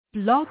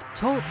Blog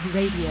Talk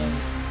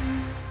Radio.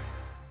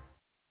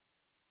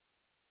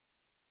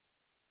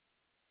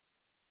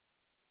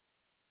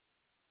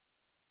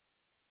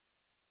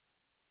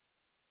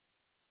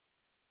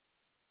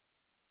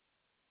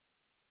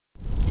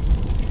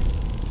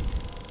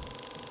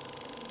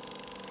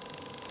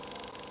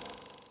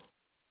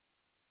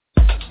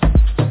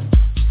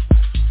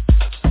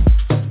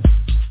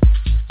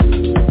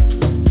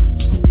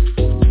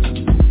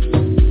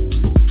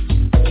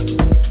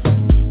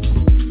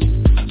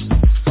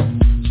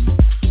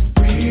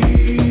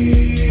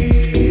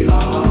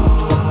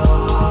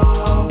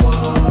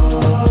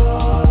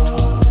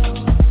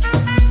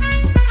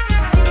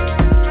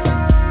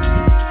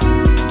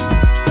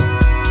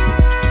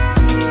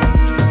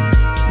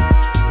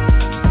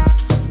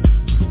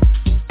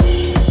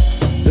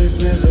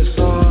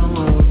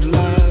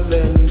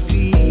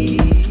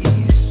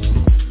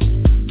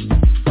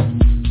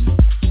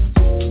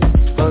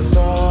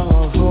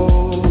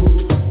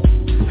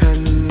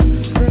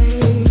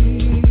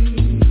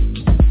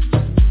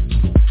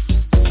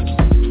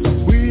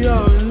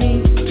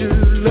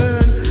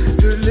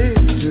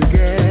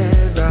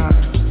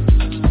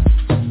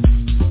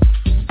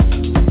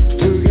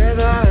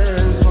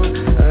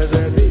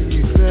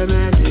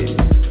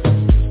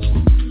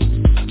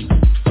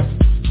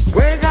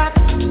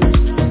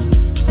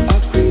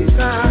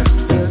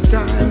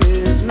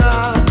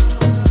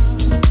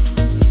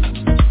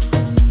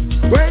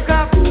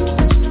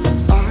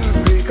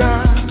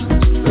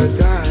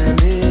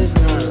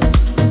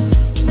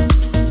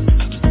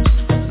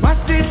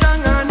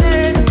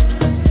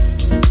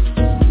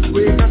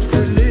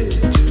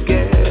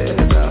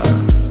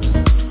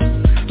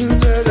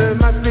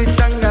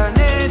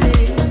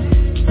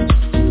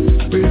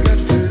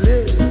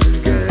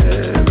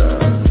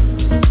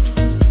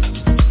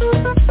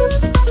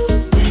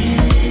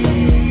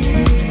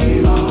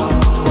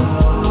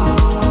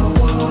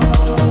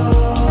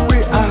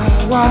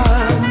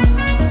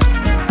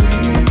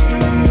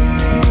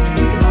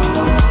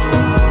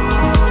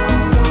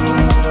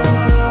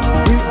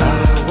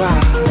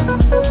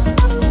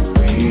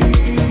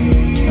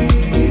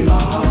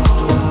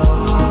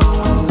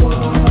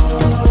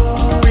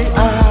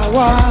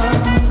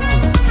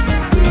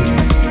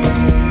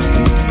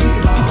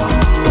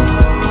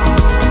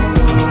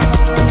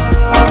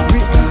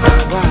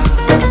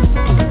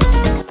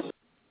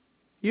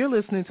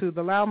 Listening to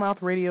the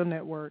Loudmouth Radio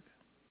Network.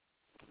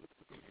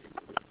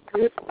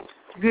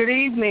 Good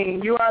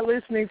evening. You are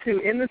listening to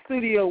In the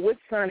Studio with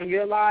Sonny.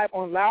 You're live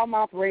on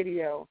Loudmouth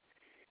Radio.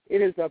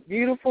 It is a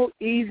beautiful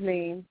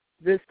evening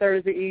this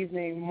Thursday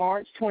evening,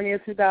 March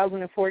 20th,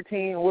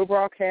 2014, and we're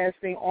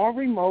broadcasting on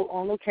remote,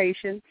 on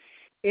location,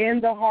 in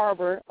the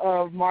harbor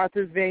of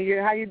Martha's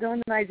Vineyard. How you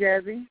doing tonight,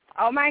 Jazzy?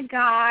 Oh, my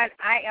God.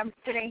 I am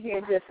sitting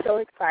here just so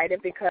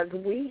excited because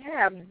we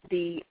have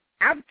the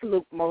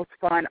absolute most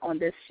fun on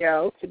this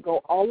show to go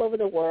all over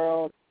the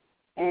world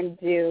and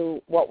do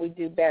what we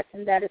do best,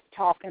 and that is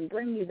talk and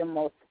bring you the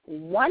most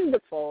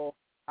wonderful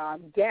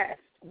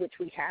guests, which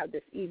we have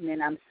this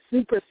evening. I'm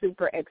super,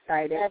 super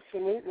excited.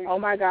 Absolutely. Oh,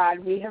 my God.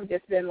 We have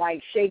just been,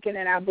 like, shaking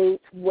in our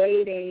boots,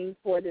 waiting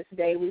for this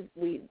day.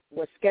 We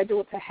were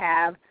scheduled to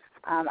have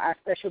our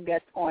special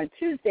guest on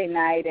Tuesday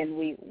night, and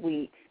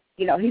we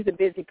you know, he's a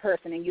busy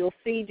person, and you'll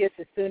see just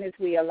as soon as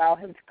we allow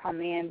him to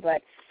come in,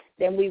 but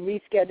then we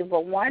rescheduled.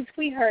 But once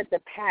we heard the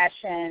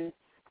passion,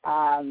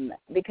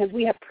 because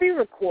we have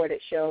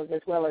pre-recorded shows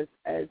as well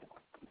as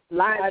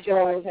live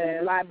shows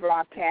and live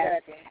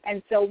broadcasts,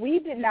 and so we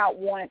did not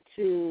want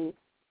to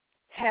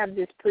have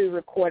this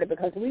pre-recorded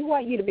because we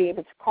want you to be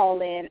able to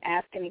call in,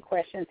 ask any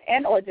questions,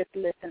 and or just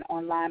listen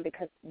online,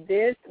 because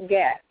this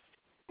guest,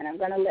 and I'm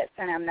going to let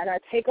Sonny, I'm not going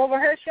to take over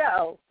her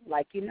show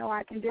like you know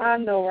I can do. I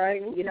know,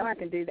 right? You know I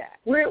can do that.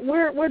 We're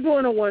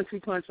doing a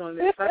 1-2 punch on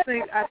this. I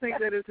think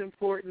that it's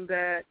important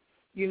that,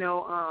 you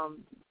know,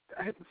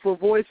 for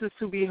voices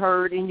to be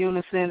heard in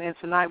unison, and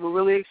tonight we're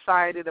really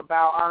excited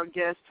about our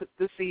guest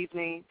this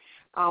evening.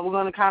 We're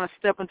going to kind of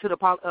step into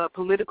the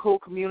political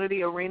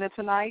community arena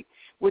tonight,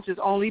 which is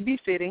only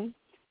befitting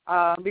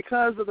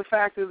because of the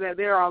fact that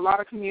there are a lot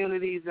of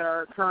communities that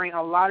are occurring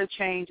a lot of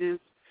changes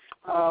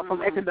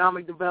from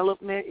economic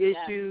development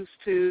issues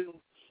to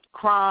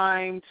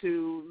crime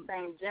to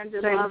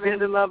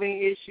gender-loving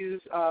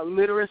issues,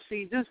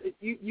 literacy, just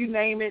you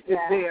name it,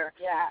 it's there.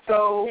 Yeah,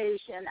 so,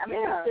 education. I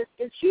mean,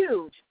 it's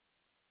huge.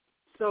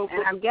 So,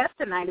 and our guest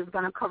tonight is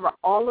going to cover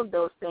all of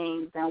those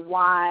things and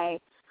why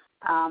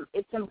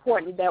it's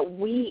important that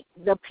we,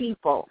 the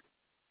people,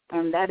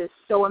 and that is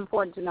so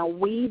important to know,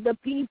 we, the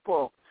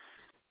people,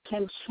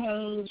 can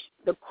change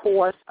the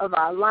course of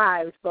our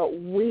lives, but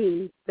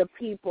we, the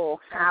people,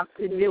 have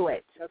to do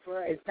it. That's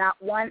right.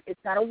 It's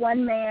not a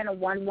one man or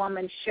one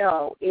woman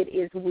show. It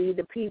is we,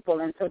 the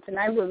people. And so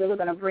tonight we're really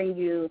going to bring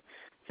you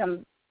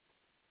some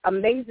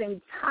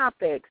amazing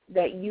topics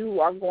that you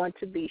are going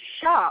to be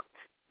shocked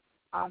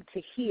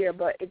to hear,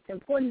 but it's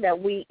important that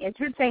we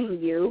entertain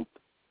you,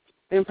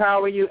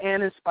 empower you,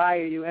 and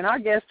inspire you. And our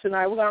guest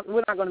tonight, we're not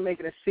going to make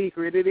it a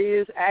secret. It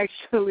is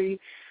actually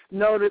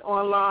noted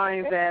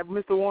online that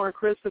Mr. Warren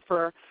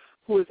Christopher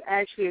who is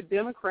actually a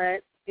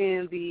Democrat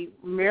in the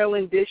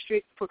Maryland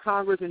district for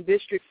Congress in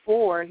District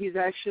 4. He's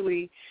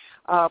actually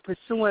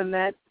pursuing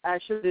that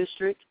actual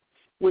district,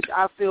 which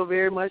I feel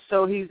very much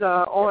so. He's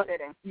on.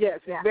 Yes,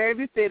 it's very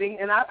befitting,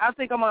 and I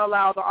think I'm going to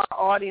allow our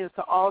audience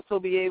to also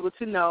be able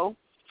to know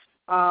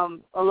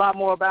a lot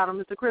more about him.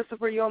 Mr.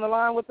 Christopher, you on the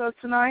line with us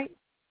tonight?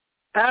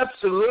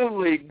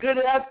 Absolutely. Good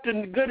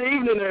afternoon, good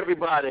evening,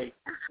 everybody.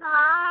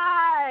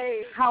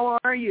 Hi. How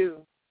are you?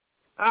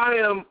 I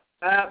am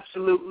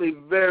absolutely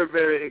very,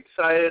 very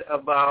excited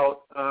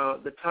about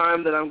the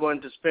time that I'm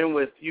going to spend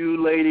with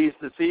you ladies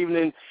this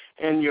evening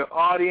and your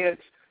audience.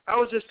 I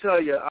was just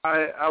telling you,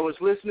 I was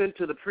listening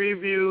to the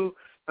preview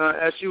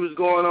as she was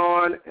going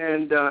on,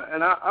 and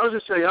I was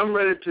just telling you, I'm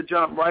ready to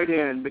jump right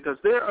in because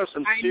there are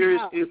some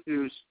serious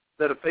issues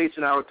that are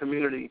facing our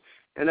community.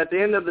 And at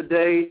the end of the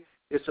day,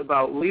 it's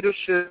about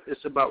leadership,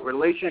 it's about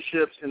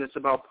relationships, and it's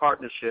about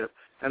partnership.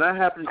 And I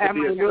happen to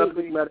be a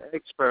subject matter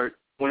expert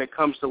when it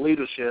comes to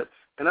leadership.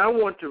 And I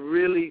want to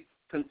really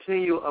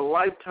continue a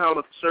lifetime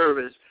of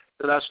service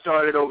that I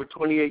started over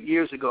 28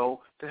 years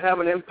ago to have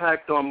an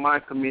impact on my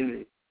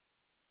community.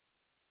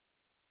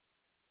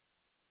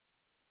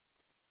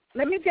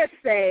 Let me just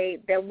say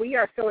that we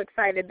are so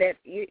excited that,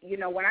 you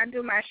know, when I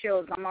do my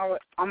shows,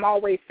 I'm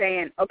always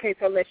saying, okay,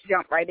 so let's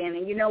jump right in.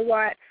 And you know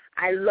what?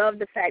 I love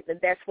the fact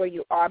that that's where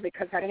you are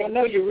because I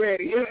know you're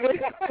ready.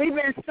 We've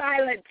been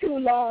silent too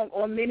long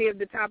on many of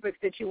the topics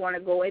that you want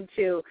to go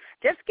into.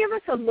 Just give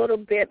us a little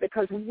bit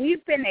because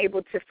we've been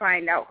able to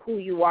find out who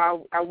you are.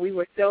 We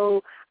were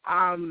so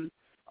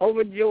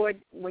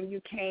overjoyed when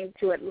you came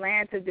to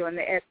Atlanta during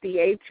the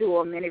SBA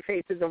tour, Many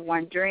Faces of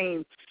One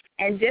Dream.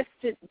 And just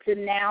to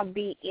now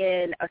be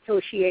in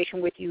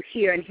association with you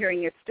here and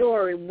hearing your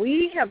story,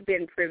 we have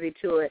been privy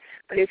to it.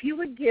 But if you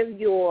would give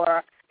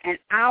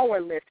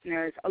our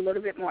listeners a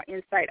little bit more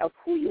insight of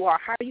who you are,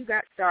 how you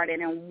got started,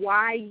 and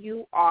why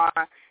you are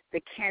the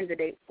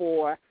candidate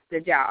for the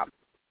job.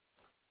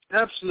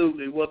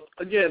 Absolutely. Well,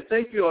 again,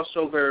 thank you all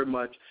so very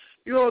much.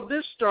 You know,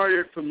 this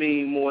started for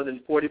me more than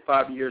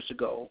 45 years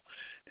ago,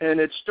 and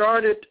it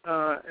started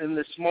in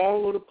this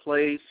small little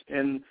place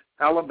in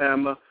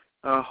Alabama,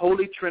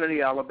 Holy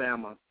Trinity,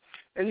 Alabama.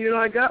 And, you know,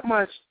 I got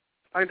my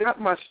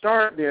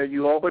start there,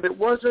 you all, but it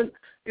wasn't,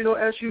 you know,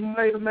 as you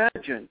might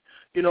imagine.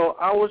 You know,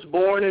 I was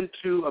born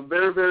into a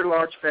very, very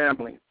large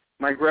family.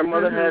 My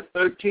grandmother had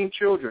 13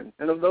 children,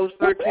 and of those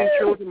 13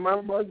 children, my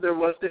mother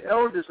was the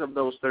eldest of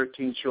those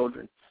 13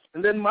 children.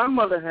 And then my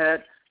mother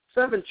had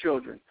 7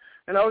 children.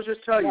 And I was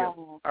just telling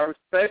you, I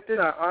respect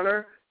and I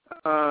honor,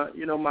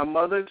 you know, my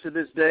mother to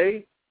this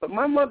day. But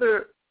my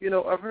mother, you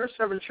know, of her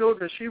 7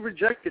 children, she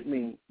rejected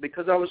me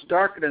because I was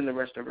darker than the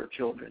rest of her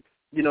children.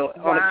 You know,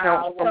 on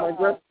account of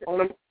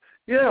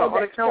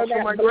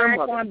my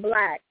grandmother. Black on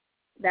black.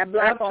 That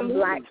black on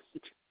black.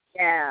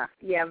 Yeah,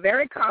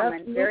 very common,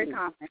 Absolutely. Very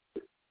common.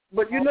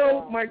 But, you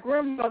know, my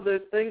grandmother,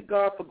 thank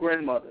God for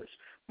grandmothers.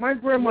 My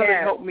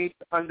grandmother helped me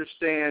to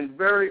understand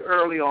very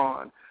early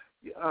on.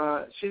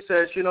 She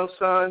says, you know,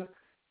 son,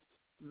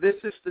 this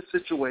is the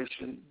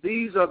situation.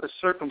 These are the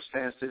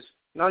circumstances.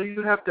 Now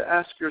you have to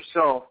ask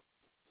yourself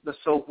the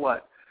so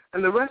what.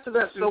 And the rest of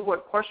that so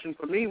what question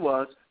for me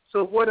was,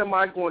 so what am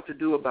I going to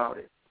do about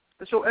it?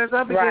 And so as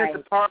I began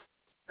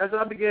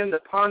to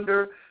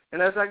ponder,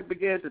 and as I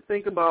began to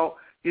think about,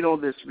 you know,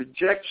 this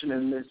rejection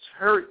and this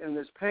hurt and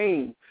this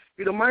pain,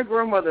 you know, my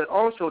grandmother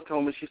also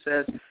told me, she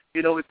says,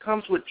 you know, it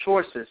comes with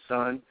choices,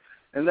 son.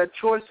 And that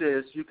choice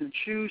is you can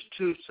choose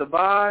to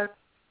survive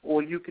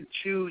or you can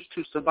choose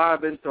to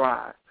survive and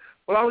thrive.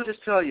 Well, I would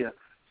just tell you,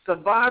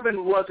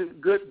 surviving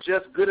wasn't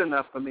just good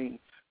enough for me,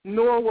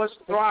 nor was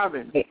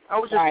thriving. I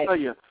would just tell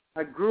you,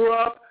 I grew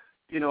up,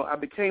 you know, I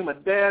became a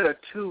dad of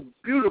 2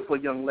 beautiful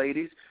young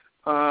ladies,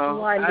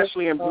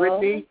 Ashley and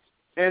Brittany.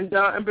 And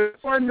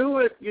before I knew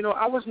it, you know,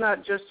 I was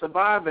not just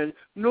surviving,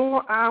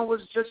 nor I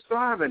was just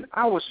thriving.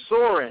 I was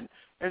soaring.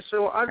 And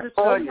so I just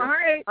tell you,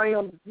 I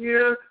am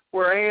here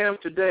where I am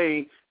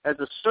today as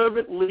a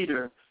servant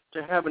leader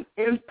to have an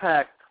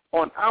impact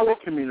on our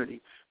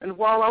community. And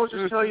while I was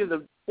just telling you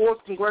the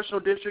 4th Congressional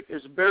District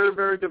is very,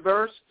 very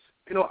diverse,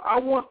 you know, I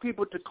want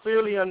people to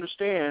clearly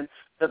understand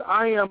that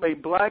I am a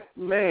black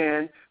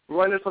man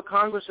running for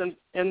Congress in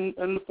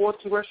the 4th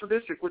Congressional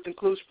District, which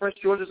includes Prince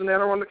George's and Anne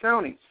Arundel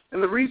County.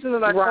 And the reason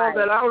that I call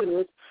that out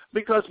is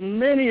because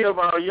many of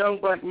our young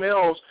black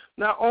males,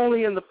 not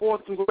only in the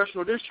 4th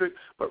Congressional District,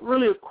 but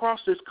really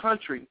across this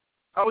country,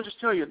 I would just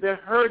tell you, they're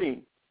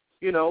hurting.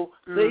 You know,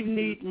 they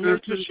need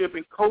mentorship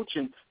and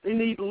coaching. They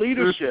need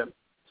leadership.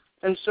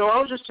 And so I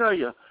would just tell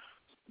you,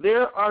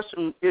 there are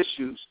some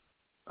issues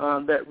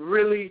that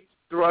really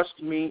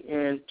thrust me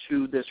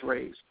into this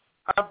race.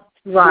 I've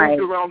moved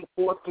around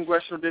the 4th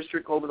Congressional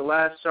District over the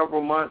last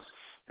several months,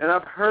 and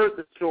I've heard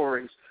the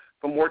stories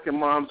from working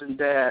moms and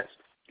dads,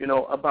 you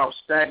know, about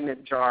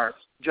stagnant jobs.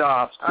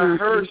 I've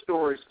heard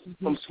stories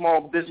from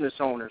small business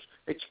owners,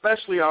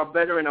 especially our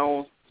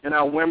veteran-owned and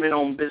our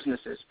women-owned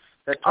businesses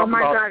that talk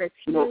about, it's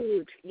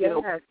huge. You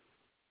know,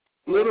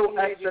 little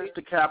access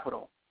to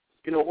capital,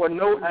 you know, or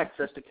no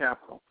access to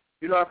capital.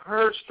 You know, I've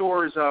heard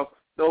stories of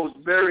those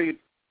very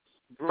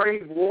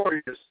brave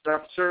warriors that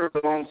I've served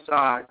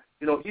alongside,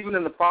 even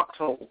in the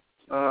foxhole,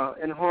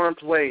 in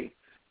harm's way.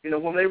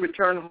 When they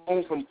return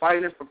home from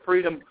fighting for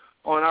freedom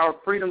on our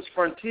freedom's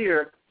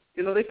frontier,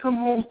 they come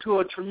home to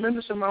a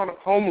tremendous amount of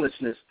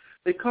homelessness.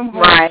 They come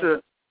home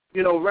to,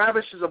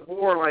 ravages of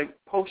war like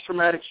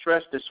post-traumatic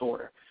stress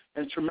disorder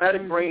and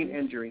traumatic brain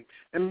injury.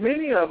 And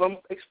many of them,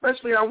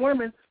 especially our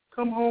women,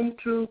 come home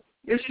to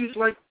issues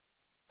like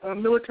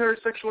military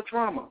sexual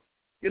trauma.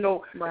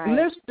 In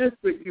this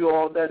district, you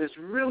all, that is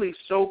really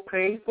so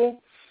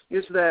painful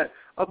is that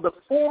of the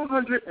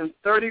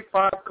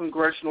 435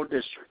 congressional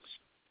districts,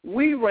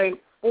 we rank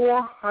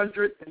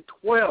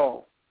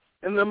 412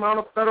 in the amount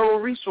of federal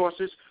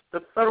resources,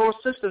 the federal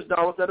assistance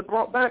dollars that are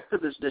brought back to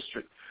this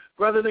district.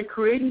 Rather than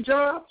creating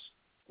jobs,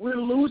 we're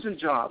losing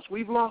jobs.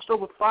 We've lost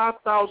over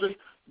 5,000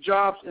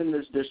 jobs in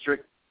this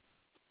district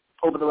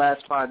over the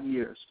last 5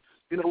 years.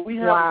 We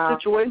have a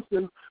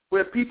situation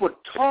where people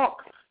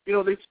talk,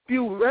 they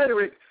spew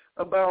rhetoric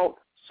about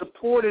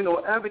supporting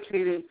or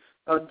advocating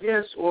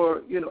against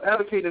or,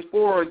 advocating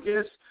for or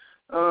against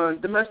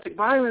domestic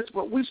violence,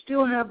 but we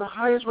still have the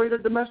highest rate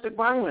of domestic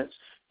violence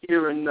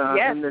here in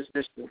this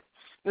district.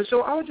 And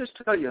so I would just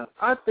tell you,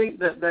 I think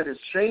that is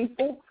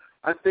shameful.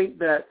 I think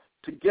that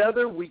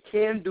together we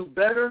can do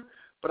better,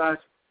 but I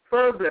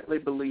fervently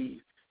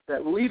believe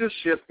that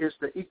leadership is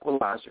the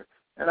equalizer.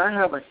 And I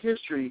have a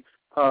history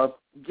of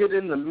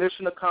getting the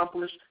mission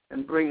accomplished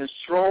and bringing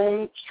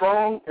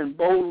strong and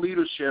bold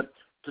leadership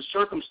to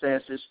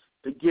circumstances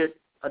to get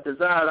a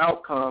desired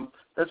outcome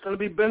that's going to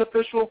be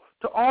beneficial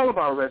to all of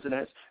our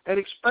residents, and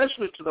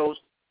especially to those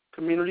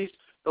communities,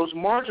 those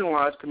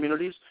marginalized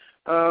communities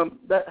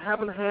that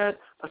haven't had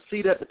a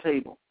seat at the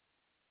table.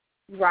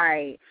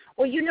 Right.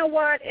 Well, you know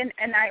what? And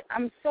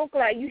I'm so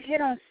glad you hit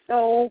on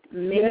so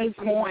many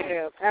points.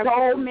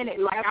 So many.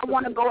 Like, I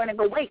want to go in and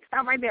go, wait,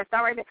 stop right there.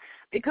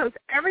 Because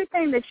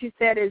everything that you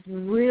said is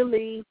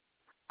really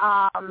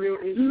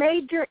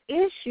major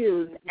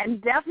issues,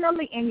 and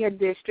definitely in your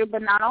district,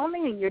 but not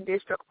only in your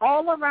district,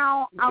 all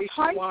around our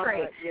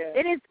country.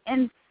 It is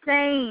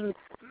insane,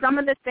 some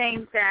of the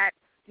things that,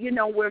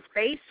 we're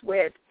faced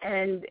with,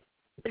 and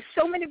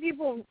so many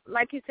people,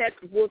 like you said,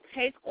 will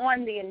take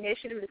on the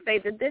initiative to say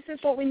that this is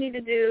what we need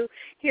to do,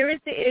 here is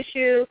the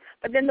issue,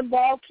 but then the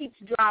ball keeps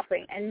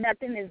dropping and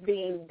nothing is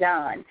being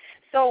done.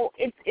 So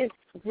it's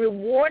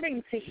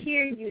rewarding to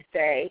hear you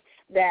say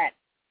that,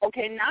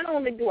 okay, not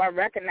only do I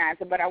recognize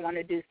it, but I want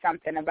to do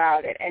something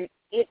about it. And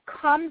it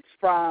comes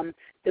from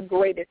the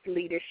greatest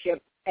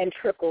leadership and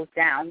trickles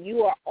down.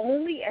 You are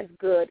only as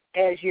good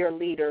as your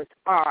leaders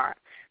are.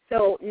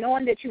 So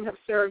knowing that you have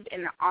served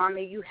in the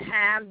Army, you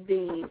have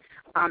the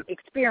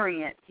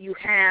experience, you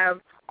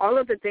have all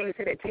of the things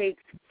that it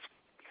takes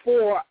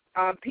for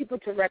people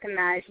to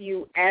recognize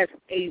you as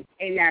a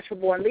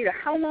natural-born leader.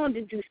 How long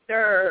did you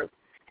serve,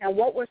 and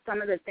what were some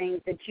of the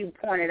things that you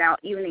pointed out,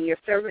 even in your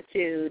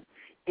servitude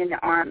in the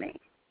Army?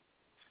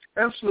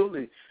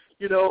 Absolutely.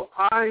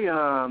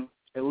 I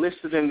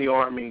enlisted in the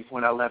Army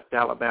when I left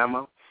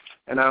Alabama,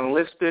 and I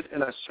enlisted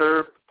and I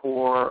served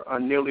for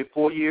nearly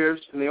 4 years.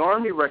 And the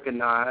Army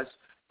recognized,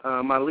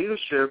 my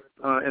leadership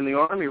in the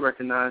Army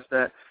recognized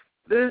that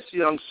this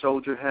young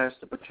soldier has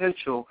the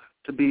potential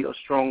to be a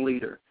strong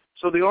leader.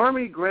 So the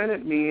Army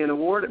granted me and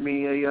awarded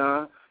me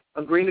a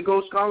Green to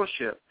Gold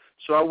scholarship.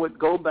 So I would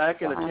go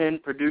back and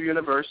attend Purdue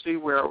University,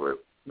 where I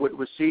would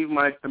receive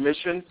my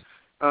commission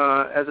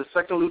as a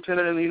second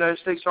lieutenant in the United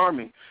States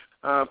Army.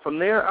 From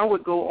there, I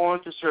would go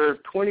on to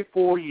serve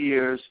 24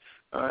 years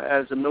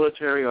as a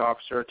military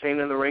officer,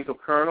 attaining the rank of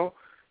colonel,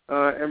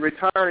 and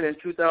retiring in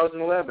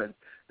 2011.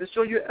 And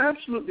so you're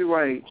absolutely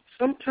right.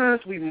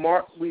 Sometimes we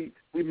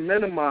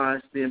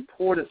minimize the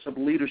importance of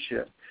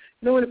leadership.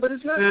 But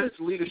it's not just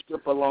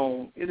leadership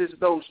alone. It is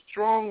those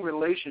strong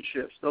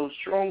relationships, those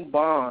strong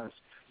bonds,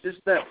 just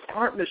that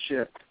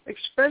partnership,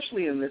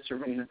 especially in this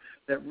arena,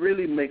 that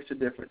really makes a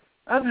difference.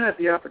 I've had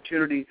the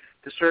opportunity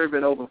to serve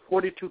in over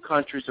 42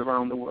 countries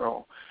around the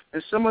world.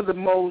 And some of the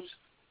most,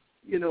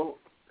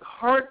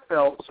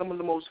 heartfelt, some of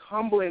the most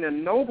humbling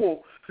and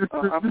noble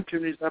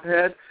opportunities I've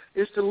had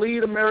is to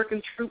lead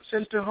American troops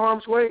into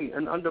harm's way.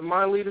 And under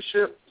my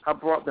leadership, I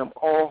brought them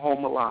all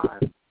home alive.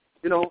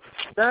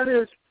 That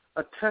is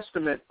a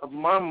testament of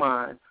my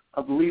mind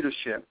of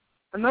leadership.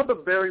 Another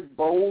very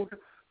bold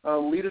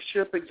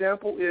leadership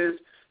example is,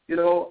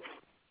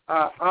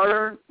 I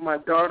honor my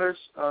daughter's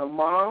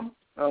mom.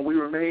 We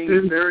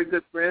remain very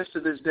good friends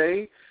to this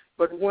day.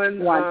 But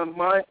when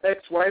my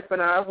ex-wife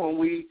and I, when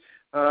we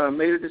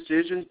made a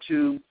decision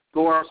to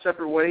go our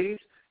separate ways,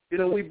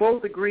 we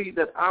both agreed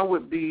that I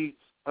would be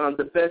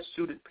the best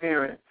suited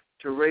parent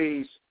to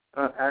raise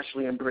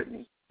Ashley and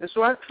Brittany. And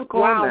so I took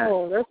on that.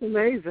 Wow, that's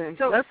amazing.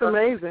 That's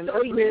amazing. That's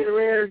very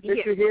rare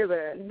that you hear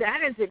that. That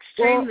is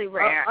extremely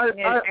rare.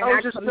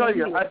 I'll just tell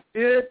you, I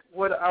did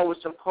what I was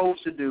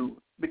supposed to do,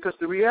 because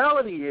the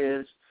reality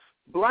is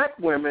black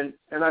women,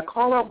 and I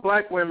call out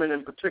black women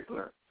in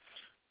particular,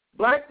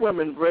 black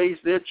women raise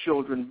their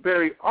children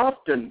very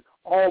often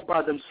all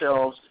by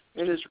themselves,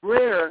 and it's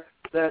rare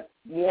that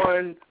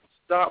one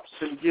stops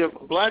and give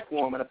a black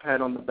woman a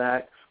pat on the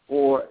back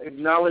or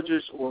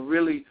acknowledges or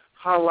really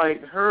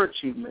highlight her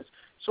achievements.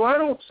 So I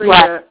don't say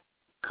that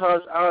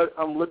because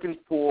I'm looking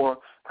for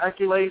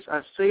accolades. I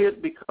say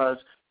it because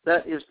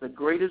that is the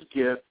greatest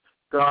gift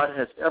God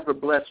has ever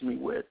blessed me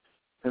with,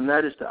 and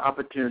that is the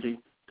opportunity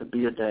to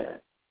be a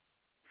dad.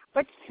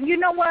 But you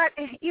know what?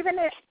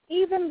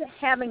 Even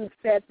having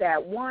said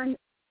that, one,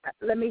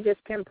 let me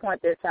just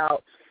pinpoint this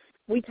out.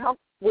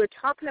 We're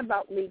talking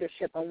about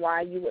leadership and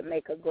why you would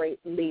make a great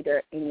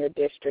leader in your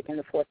district, in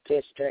the 4th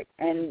District,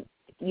 and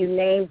you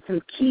named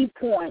some key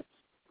points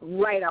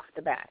right off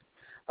the bat.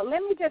 But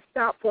let me just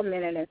stop for a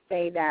minute and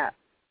say that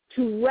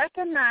to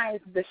recognize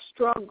the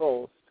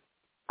struggles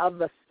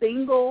of a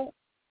single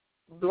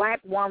black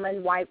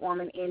woman, white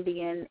woman,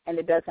 Indian, and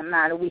it doesn't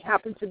matter. We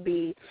happen to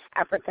be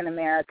African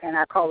American.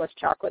 I call us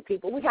chocolate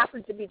people. We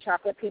happen to be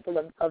chocolate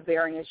people of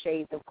varying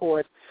shades, of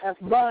course.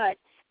 But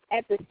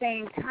at the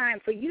same time,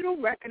 for you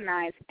to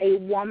recognize a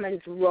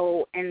woman's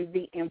role and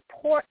the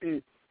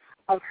importance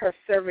of her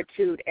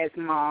servitude as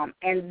mom,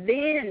 and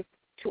then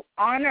to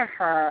honor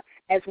her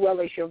as well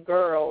as your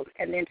girls,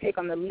 and then take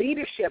on the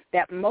leadership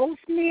that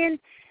most men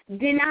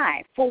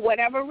deny for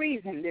whatever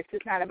reason. This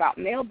is not about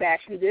male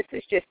bashing. This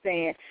is just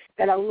saying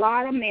that a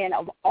lot of men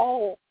of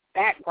all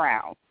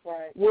backgrounds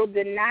will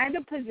deny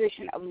the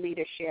position of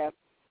leadership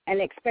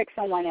and expect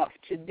someone else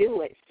to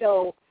do it.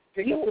 So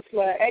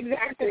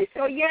exactly.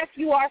 So, yes,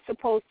 you are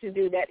supposed to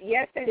do that.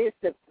 Yes, that is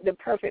the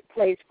perfect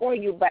place for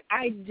you, but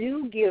I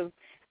do give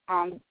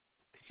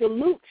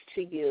salutes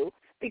to you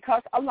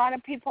because a lot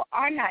of people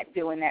are not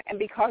doing that. And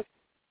because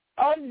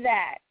of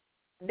that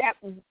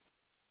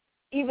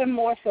even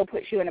more so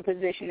puts you in a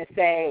position to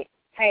say,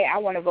 hey, I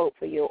want to vote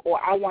for you, or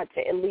I want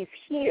to at least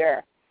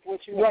hear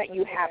what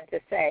you have to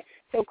say.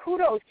 So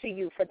kudos to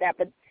you for that.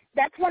 But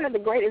that's one of the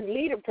greatest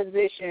leader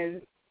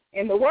positions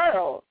in the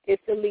world, is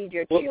to lead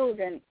your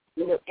children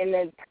in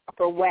the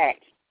proper way.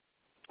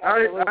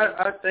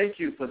 I thank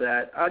you for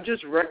that. I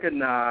just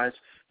recognize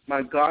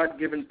my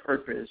God-given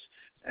purpose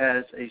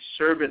as a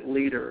servant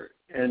leader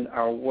in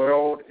our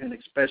world and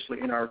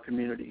especially in our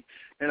community.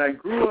 And I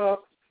grew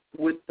up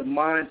with the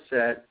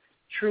mindset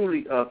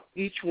truly of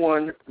each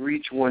one,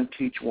 reach one,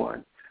 teach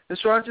one. And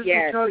so I just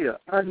want to tell you,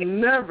 I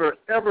never,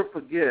 ever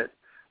forget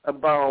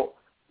about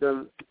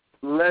the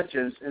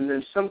legends, and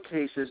in some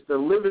cases the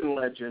living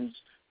legends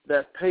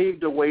that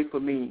paved the way for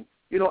me.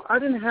 You know, I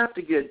didn't have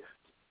to get,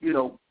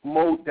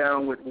 mowed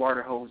down with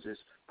water hoses.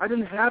 I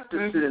didn't have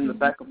to sit in the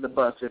back of the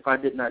bus if I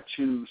did not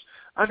choose.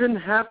 I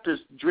didn't have to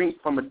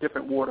drink from a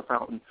different water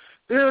fountain.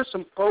 There are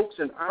some folks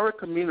in our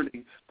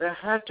community that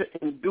had to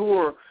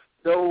endure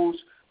those,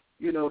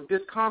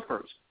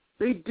 discomforts.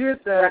 They did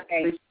that.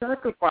 They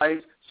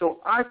sacrificed so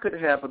I could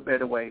have a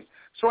better way.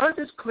 So I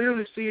just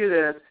clearly see it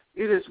as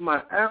it is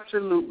my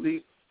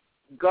absolutely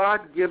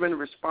God-given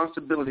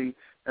responsibility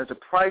as a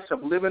price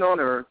of living on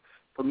earth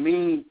for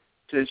me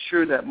to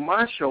ensure that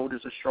my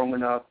shoulders are strong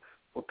enough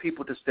for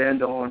people to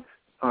stand on,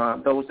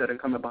 those that are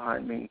coming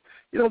behind me.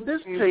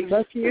 This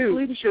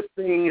leadership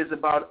thing is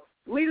about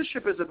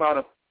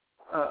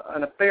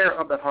an affair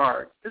of the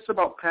heart. It's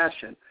about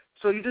passion.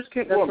 So you just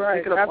can't go and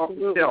pick it up off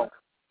the shelf.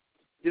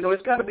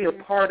 It's got to be a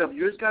part of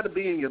you. It's got to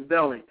be in your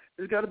belly.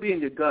 It's got to be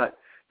in your gut.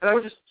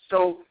 And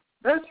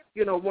that's,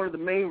 one of the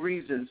main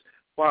reasons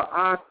why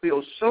I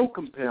feel so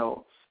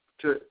compelled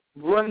to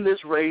run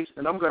this race,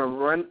 and I'm going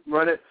to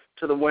run it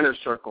to the winner's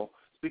circle,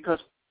 because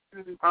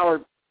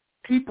our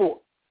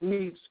people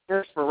need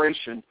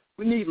inspiration.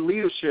 We need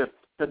leadership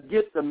to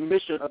get the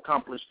mission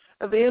accomplished.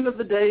 At the end of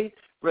the day,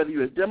 whether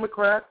you're a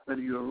Democrat,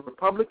 whether you're a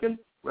Republican,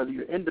 whether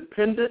you're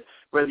independent,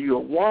 whether you're a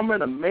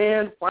woman, a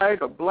man,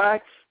 white or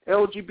black,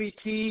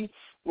 LGBT,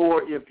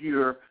 or if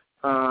you're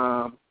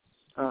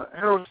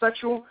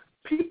heterosexual,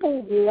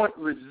 people want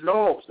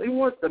results. They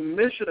want the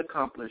mission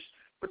accomplished,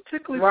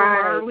 particularly from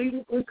our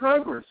leaders in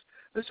Congress.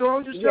 And so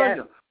I'll just tell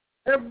you,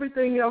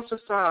 everything else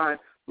aside,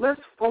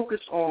 let's focus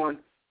on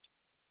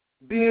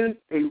being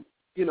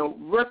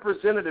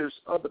representatives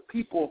of the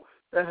people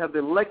that have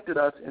elected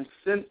us and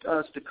sent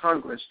us to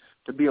Congress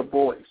to be a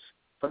voice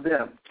for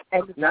them.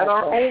 Not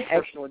our own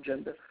personal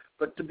agenda,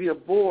 but to be a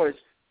voice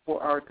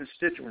for our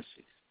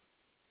constituencies.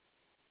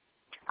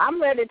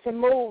 I'm ready to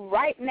move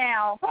right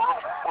now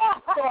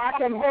so I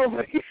can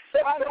move.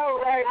 I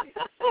know, right?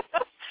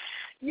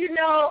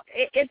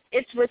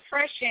 It's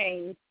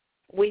refreshing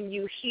when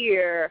you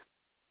hear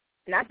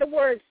not the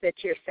words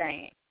that you're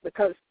saying,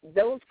 because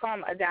those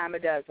come a dime a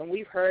dozen.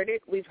 We've heard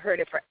it. We've heard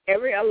it for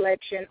every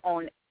election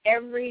on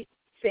every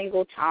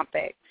single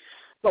topic.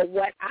 But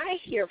what I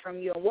hear from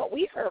you and what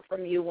we heard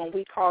from you when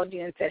we called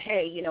you and said,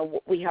 hey,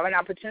 we have an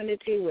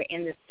opportunity. We're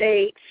in the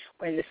state.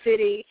 We're in the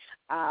city.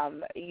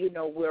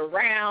 We're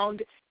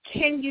around.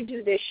 Can you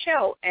do this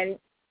show? And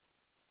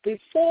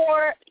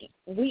before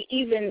we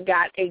even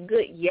got a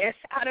good yes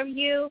out of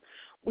you,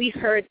 we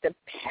heard the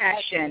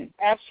passion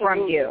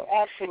from you.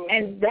 Absolutely.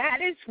 And that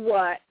is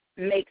what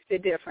makes the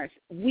difference.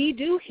 We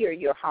do hear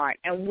your heart,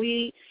 and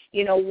we,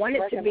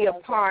 wanted to be a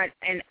part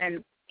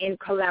and in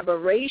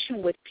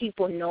collaboration with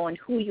people knowing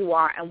who you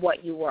are and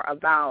what you are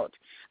about.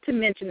 to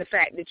mention the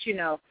fact that,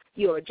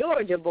 you're a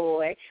Georgia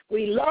boy.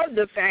 We love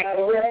the fact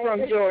that we're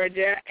from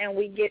Georgia, and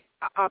we get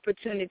an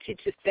opportunity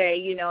to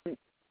say,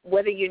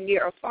 whether you're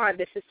near or far,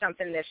 this is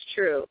something that's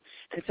true.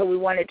 And so we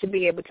wanted to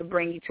be able to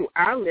bring you to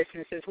our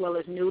listeners as well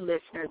as new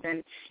listeners.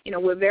 And,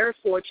 we're very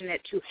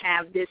fortunate to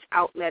have this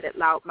outlet at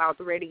Loudmouth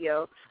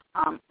Radio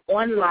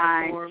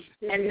online,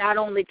 and not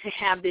only to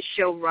have this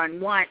show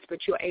run once, but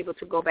you're able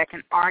to go back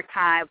and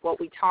archive what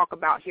we talk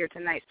about here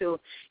tonight. So,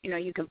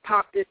 you can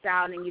pop this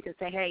out and you can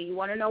say, hey, you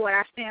want to know what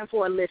I stand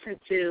for? Listen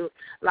to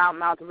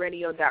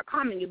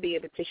loudmouthradio.com, and you'll be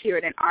able to hear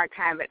it and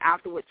archive it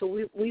afterwards.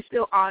 So we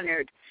feel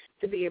honored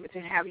to be able to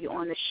have you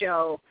on the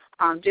show,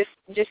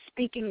 just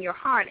speaking your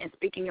heart and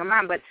speaking your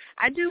mind. But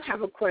I do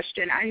have a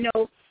question. I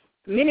know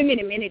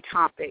many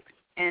topics,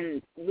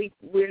 and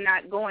we're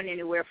not going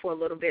anywhere for a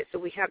little bit, so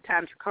we have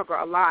time to cover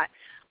a lot.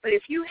 But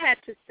if you had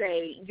to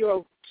say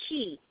your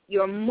key,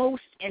 your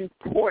most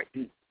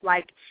important,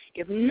 like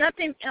if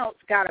nothing else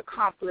got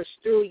accomplished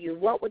through you,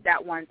 what would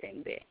that one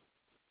thing be?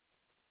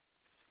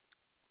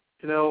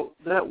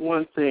 That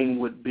one thing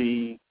would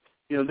be,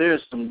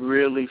 there's some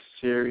really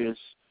serious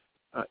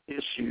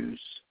issues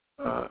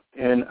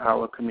in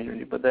our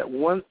community, but that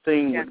one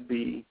thing would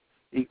be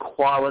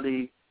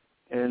equality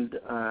and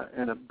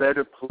a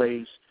better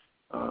place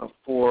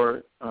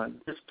for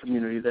this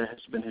community that has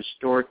been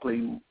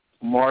historically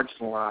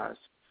marginalized.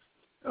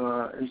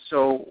 And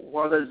so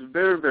while that's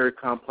very, very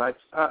complex,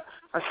 I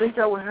think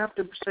I would have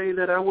to say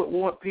that I would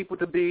want people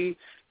to be,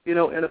 in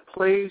a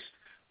place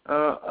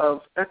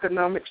of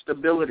economic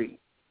stability.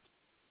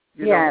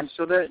 And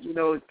so that,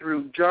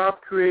 through job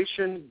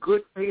creation,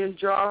 good paying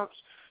jobs,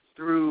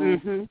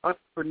 through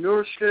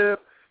entrepreneurship,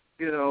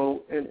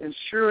 and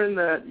ensuring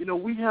that,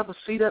 we have a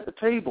seat at the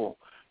table.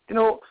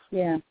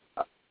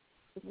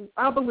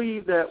 I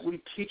believe that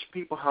we teach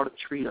people how to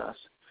treat us.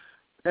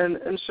 And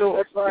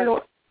so,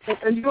 this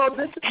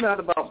is not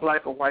about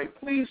black or white.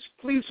 Please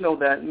know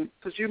that,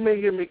 because you may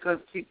hear me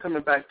keep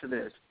coming back to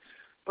this.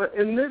 But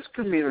in this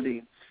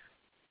community,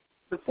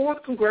 the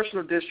 4th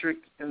Congressional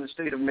District in the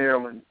state of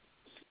Maryland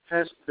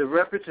has the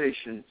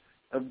reputation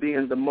of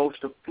being the most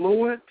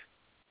affluent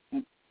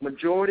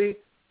majority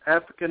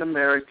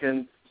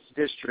African-American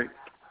district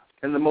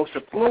and the most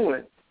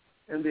affluent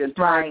in the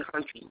entire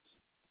country.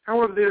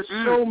 However, there's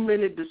so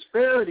many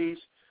disparities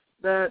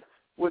that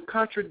would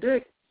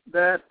contradict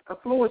that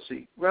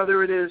affluency,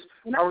 whether it is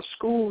our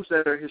schools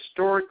that are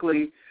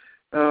historically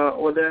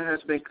or that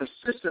has been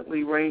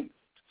consistently ranked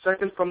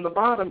second from the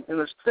bottom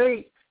in a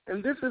state,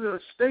 and this is a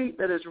state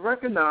that is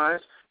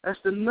recognized as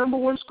the number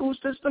 1 school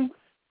system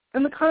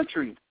in the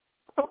country.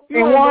 And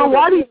Juan,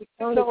 why do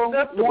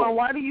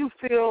you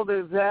feel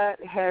that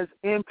has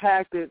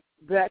impacted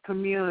that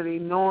community,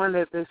 knowing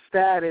that the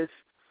status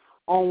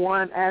on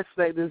one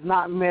aspect does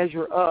not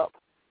measure up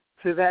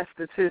to that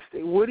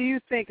statistic? What do you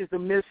think is the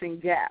missing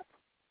gap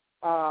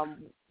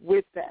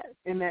with that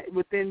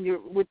within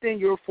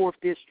your 4th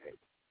district?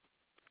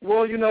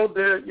 Well,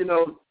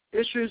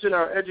 issues in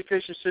our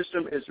education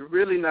system is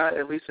really not,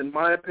 at least in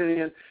my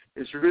opinion,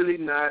 is really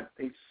not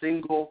a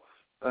single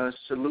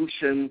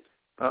solution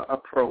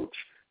approach.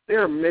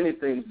 There are many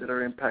things that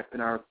are impacting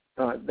our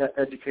that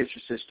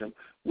education system.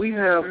 We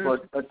have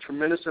a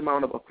tremendous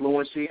amount of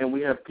affluency, and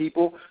we have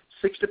people,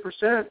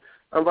 60%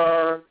 of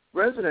our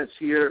residents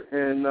here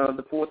in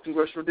the 4th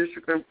Congressional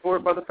District are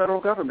employed by the federal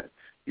government.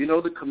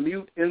 The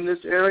commute in this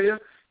area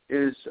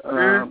is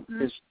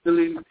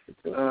really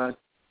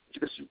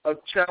just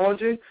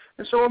challenging.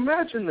 And so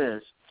imagine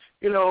this,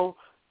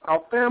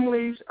 our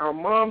families, our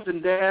moms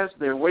and dads,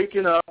 they're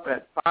waking up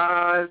at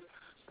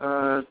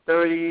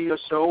 5:30 or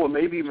so, or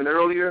maybe even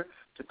earlier,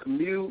 to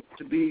commute,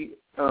 to be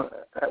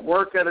at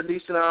work at a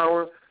decent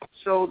hour.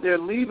 So they're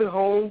leaving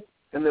home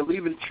and they're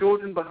leaving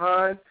children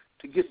behind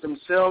to get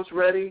themselves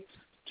ready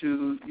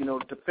to,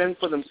 to fend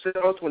for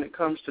themselves when it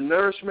comes to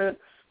nourishment.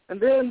 And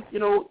then,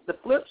 the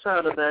flip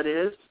side of that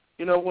is,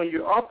 when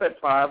you're off at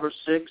 5 or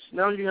 6,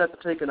 now you have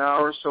to take an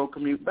hour or so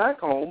commute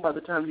back home. By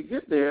the time you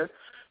get there,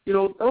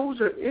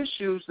 those are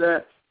issues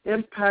that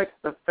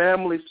impact the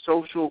family's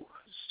social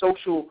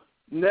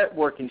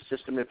networking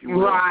system, if you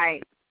will.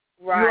 Right.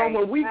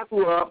 When we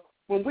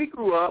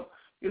grew up,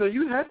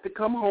 you had to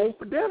come home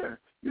for dinner.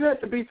 You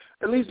had to be,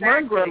 at least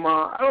my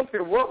grandma, I don't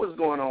care what was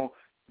going on,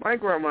 my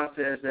grandma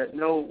says that,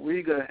 no,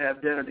 we're going to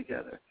have dinner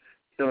together.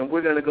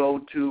 We're going to go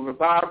to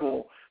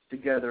revival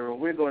together, or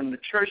we're going to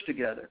church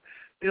together.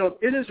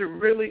 It is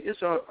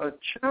a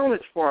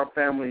challenge for our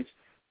families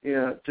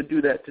to do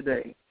that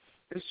today.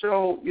 And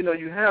so,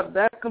 you have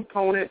that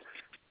component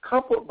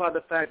coupled by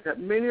the fact that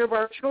many of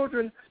our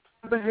children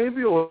have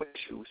behavioral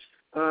issues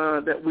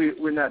that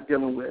we're not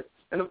dealing with.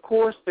 And, of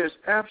course, there's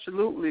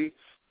absolutely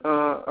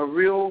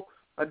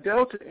a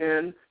delta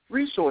in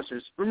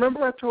resources.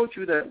 Remember I told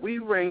you that we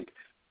rank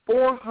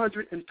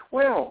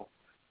 412,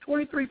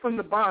 23 from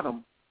the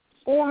bottom,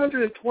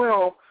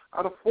 412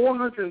 out of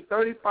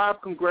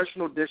 435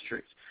 congressional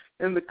districts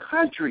in the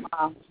country.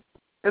 Wow.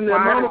 And the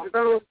amount of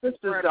federal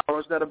assistance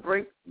dollars that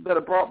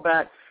are brought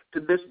back to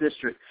this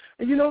district.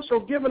 And, so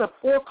given a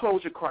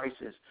foreclosure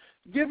crisis,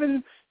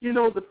 given,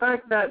 the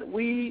fact that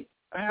we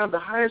have the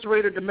highest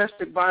rate of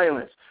domestic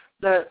violence,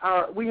 that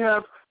we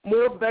have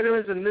more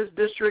veterans in this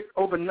district,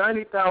 over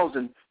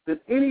 90,000, than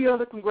any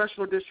other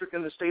congressional district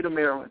in the state of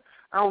Maryland.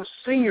 Our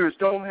seniors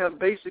don't have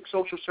basic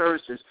social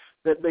services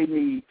that they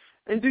need.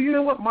 And do you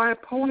know what my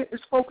opponent is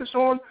focused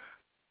on?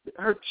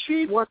 Her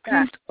chief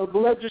piece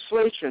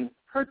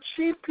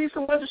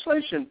of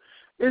legislation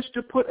is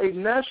to put a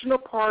national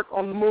park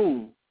on the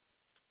moon.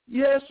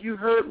 Yes, you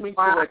heard me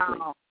correctly.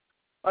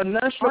 A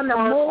national park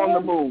on the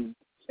moon.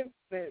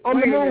 On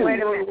the moon.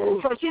 Wait a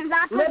minute. So she's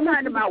not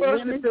concerned about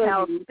women's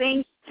health,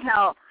 things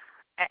health,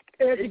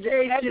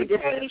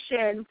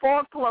 education,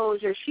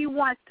 foreclosure. She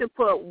wants to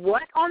put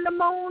what on the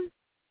moon?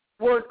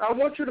 Well, I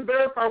want you to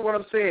verify what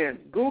I'm saying.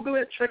 Google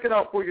it, check it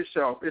out for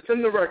yourself. It's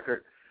in the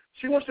record.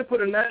 She wants to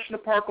put a national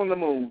park on the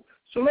moon.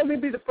 So let me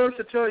be the first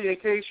to tell you in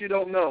case you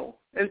don't know,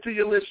 and to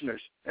your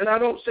listeners. And I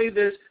don't say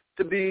this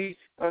to be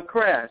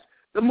crass.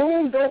 The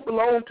moon don't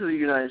belong to the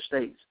United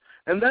States.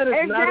 And that is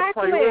not a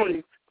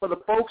priority for the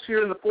folks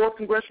here in the 4th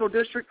Congressional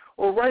District,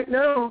 or right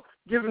now,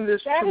 given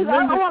this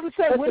tremendous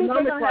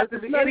economic crisis,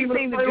 it's not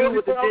even a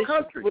priority for our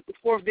country. With the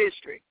 4th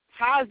District.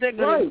 How is that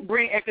going to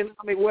bring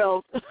economic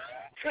wealth to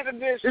the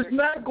district? It's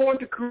not going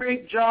to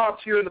create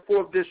jobs here in the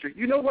 4th District.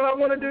 You know what I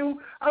want to do?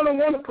 I don't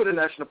want to put a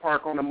national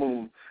park on the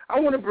moon. I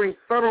want to bring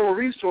federal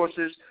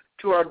resources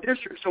to our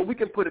district so we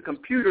can put a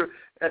computer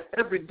at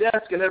every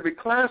desk in every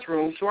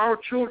classroom so our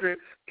children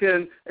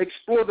can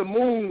explore the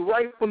moon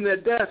right from their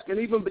desk and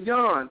even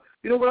beyond.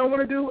 You know what I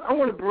want to do? I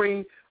want to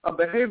bring a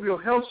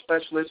behavioral health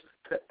specialist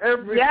to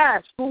every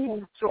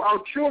school so our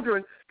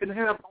children can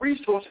have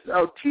resources,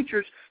 our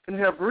teachers can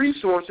have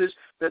resources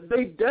that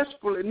they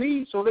desperately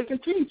need so they can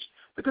teach.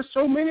 Because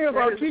so many of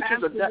our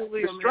teachers are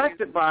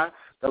distracted by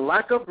the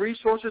lack of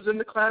resources in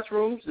the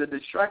classrooms. They're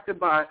distracted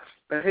by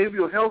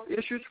behavioral health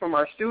issues from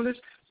our students.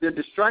 They're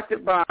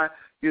distracted by,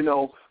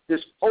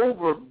 this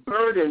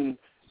overburden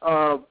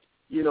of,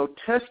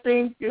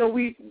 testing.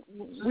 We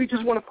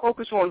just want to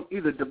focus on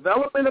either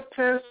development of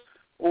tests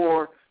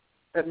or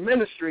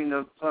administering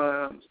of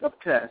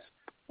tests.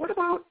 What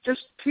about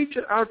just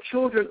teaching our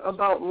children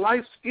about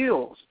life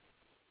skills?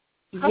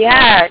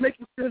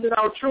 Making sure that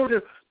our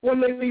children, when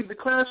they leave the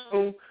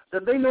classroom,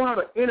 that they know how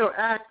to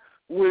interact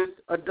with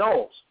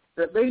adults,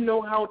 that they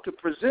know how to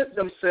present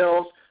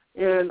themselves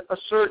in a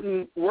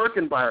certain work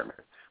environment.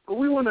 But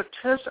we want to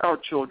test our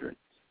children.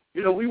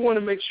 We want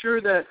to make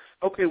sure that,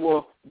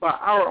 by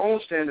our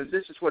own standards,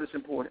 this is what is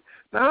important.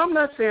 Now, I'm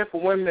not saying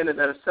for 1 minute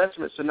that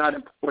assessments are not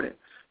important,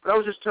 but I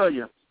will just tell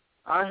you,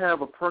 I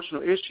have a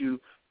personal issue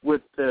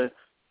with the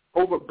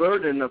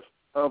overburden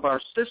of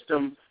our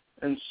system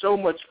and so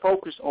much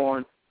focus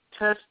on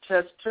test,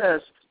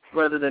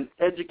 rather than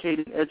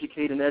educating.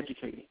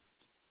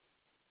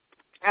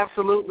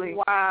 Absolutely.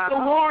 Wow. So,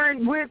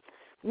 Lauren,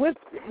 with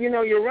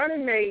your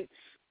running mates,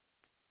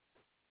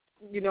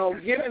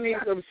 giving these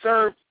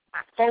absurd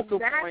focal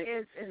points. That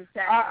is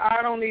insane.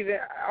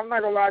 I'm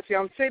not going to lie to you.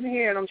 I'm sitting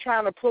here and I'm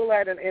trying to pull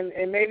at it,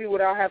 and maybe what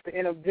I'll have to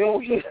end up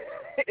doing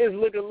is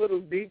look a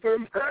little deeper.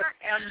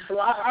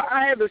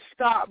 I had to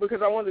stop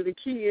because I wanted to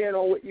key in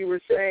on what you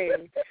were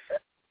saying.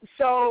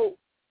 So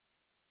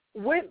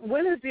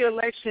when is the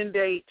election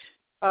date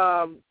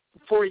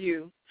for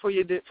you, for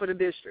the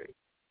district?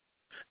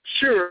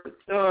 Sure.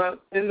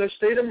 In the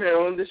state of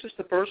Maryland, this is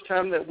the first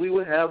time that we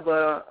would have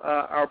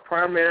our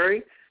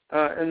primary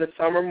in the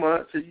summer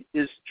months.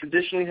 It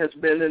traditionally has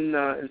been in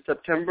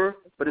September,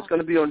 but it's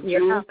going to be on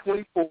June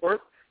 24th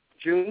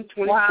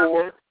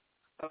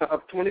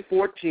of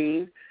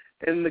 2014.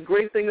 And the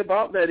great thing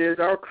about that is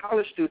our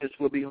college students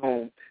will be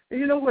home. And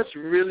you know what's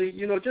really,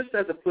 just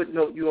as a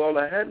footnote,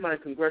 I had my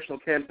congressional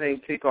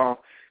campaign kickoff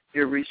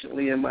here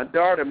recently, and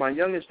my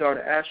youngest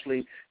daughter,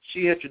 Ashley,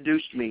 she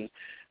introduced me.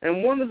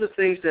 And one of the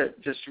things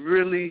that just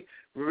really,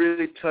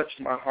 really touched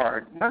my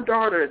heart, my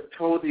daughter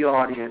told the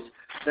audience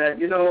that,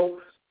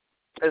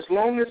 as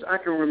long as I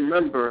can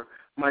remember,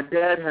 my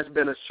dad has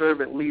been a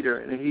servant leader,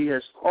 and he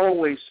has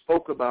always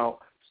spoke about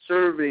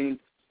serving,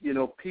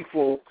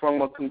 people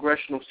from a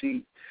congressional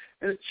seat.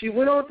 And she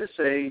went on to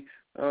say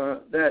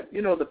that,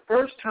 the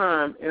first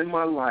time in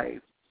my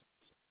life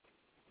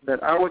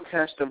that I would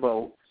cast a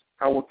vote,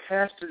 I will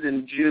cast it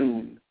in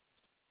June,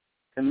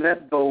 and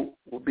that vote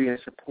will be in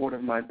support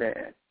of my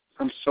dad.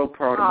 I'm so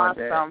proud of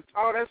my dad.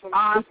 Oh, that's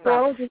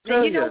awesome.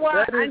 Now, you know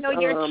what? I know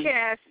your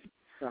chest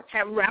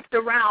have wrapped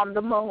around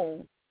the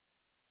moon,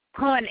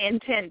 pun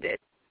intended,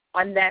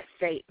 on that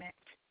statement.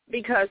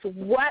 Because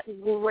what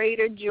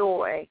greater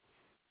joy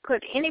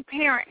could any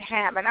parent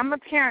have? And I'm a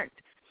parent,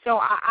 so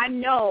I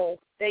know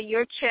that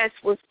your chest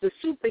was the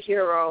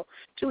superhero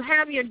to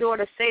have your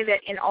daughter say that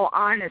in all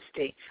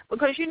honesty.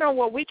 Because you know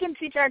what? We can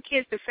teach our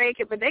kids to fake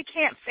it, but they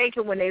can't fake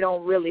it when they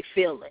don't really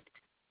feel it.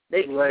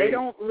 They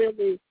don't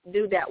really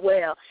do that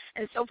well.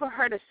 And so for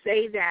her to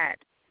say that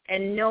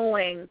and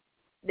knowing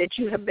that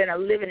you have been a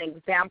living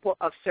example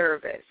of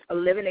service, a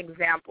living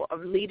example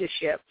of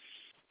leadership,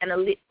 and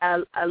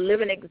a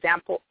living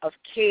example of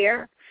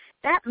care,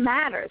 that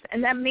matters.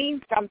 And that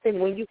means something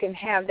when you can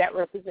have that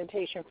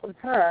representation from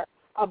her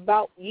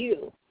about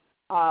you.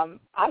 I'm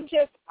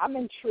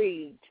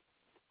intrigued.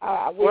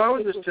 I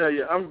would just tell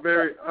you,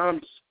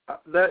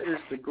 that is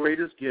the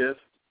greatest gift.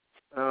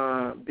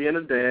 Being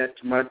a dad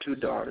to my 2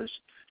 daughters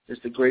is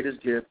the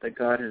greatest gift that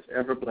God has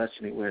ever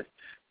blessed me with.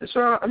 And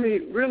so, I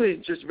mean, really,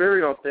 just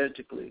very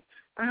authentically,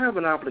 I have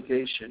an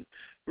obligation,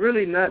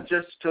 really not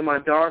just to my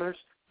daughters,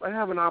 but I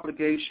have an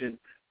obligation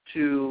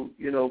to,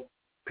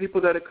 people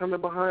that are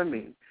coming behind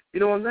me.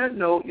 On that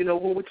note,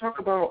 when we talk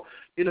about,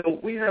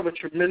 we have a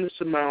tremendous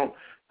amount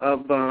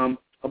of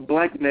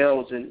black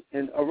males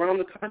in around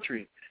the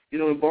country,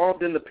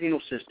 involved in the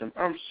penal system.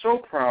 I'm so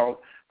proud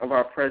of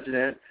our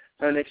president,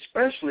 and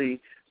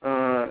especially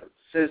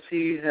since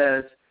he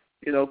has,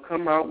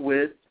 come out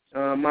with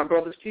My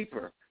Brother's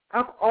Keeper.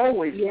 I've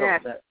always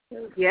felt that.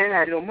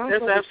 Yeah,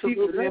 that's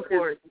absolutely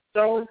important.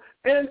 So,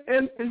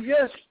 and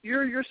yes,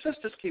 you're your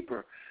sister's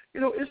keeper.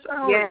 It's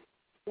our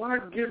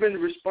God-given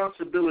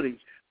responsibility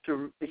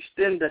to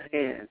extend a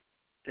hand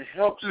to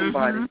help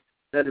somebody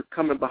that is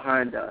coming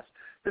behind us.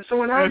 And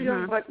so in our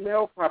young black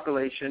male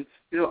population,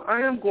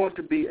 I am going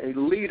to be a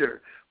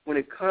leader when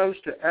it comes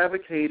to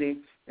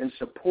advocating and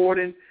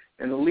supporting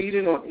and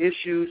leading on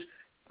issues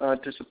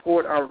to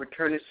support our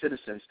returning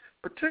citizens,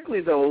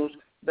 particularly those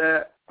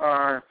that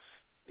are,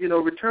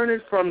 returning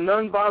from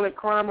nonviolent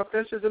crime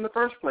offenses in the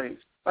first place,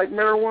 like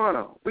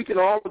marijuana. We can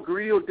all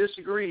agree or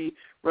disagree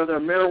whether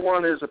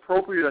marijuana is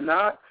appropriate or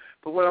not,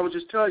 but what I would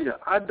just tell you,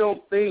 I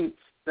don't think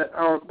that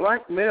our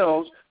black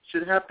males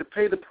should have to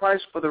pay the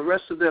price for the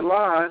rest of their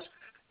lives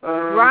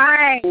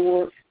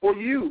for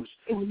use.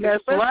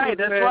 That's right.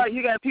 That's right.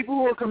 You got people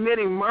who are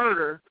committing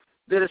murder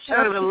that are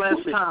serving less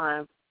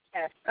time.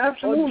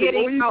 Absolutely.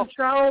 Or even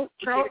child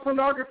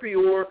pornography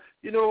or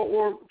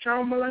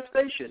child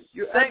molestation.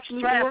 You're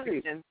absolutely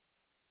right.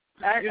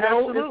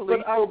 Absolutely.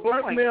 But our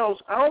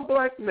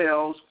black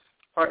males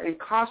are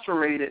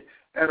incarcerated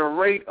at a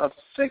rate of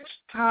 6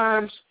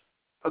 times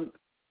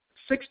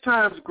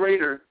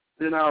greater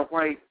than our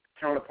white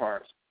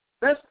counterparts.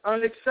 That's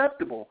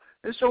unacceptable.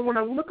 And so when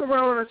I look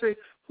around and I say,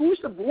 who's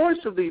the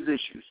voice of these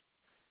issues?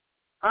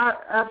 I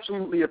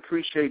absolutely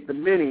appreciate the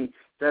many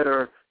that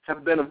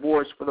have been a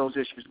voice for those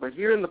issues. But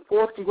here in the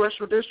 4th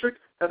Congressional District,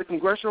 at the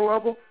congressional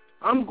level,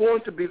 I'm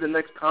going to be the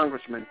next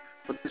congressman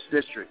for this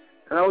district.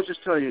 And I would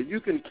just tell you, you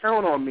can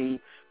count on me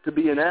to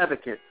be an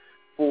advocate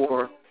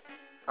for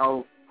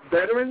our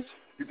veterans.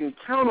 You can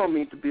count on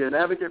me to be an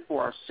advocate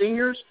for our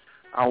seniors,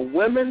 our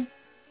women,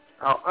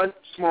 our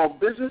small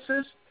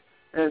businesses,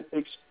 and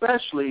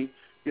especially,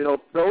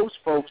 those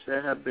folks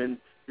that have been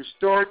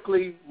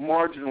historically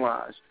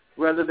marginalized,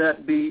 whether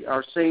that be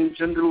our same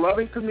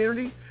gender-loving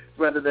community,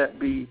 whether that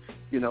be,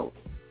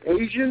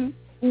 Asian,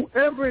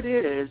 whoever it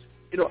is,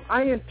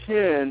 I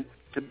intend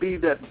to be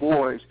that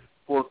voice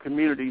for a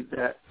community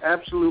that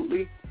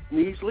absolutely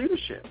needs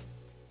leadership.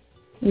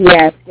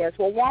 Yes.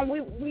 Well, Juan,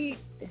 we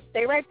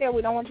stay right there.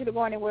 We don't want you to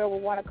go anywhere. We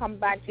want to come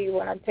back to you. We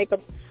want to take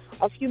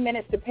a few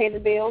minutes to pay the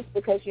bills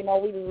because, we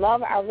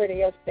love our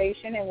radio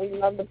station and we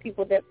love the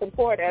people that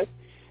support us.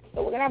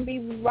 So we're going to be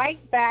right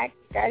back.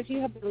 Guys, you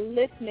have been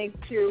listening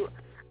to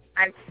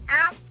an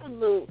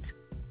absolute,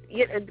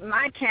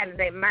 my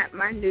candidate,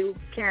 my new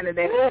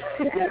candidate,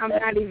 and I'm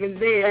not even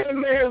there.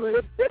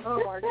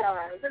 Oh, my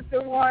God.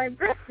 Mr. Warren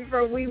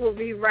Christopher, we will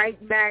be right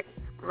back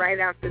right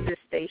after this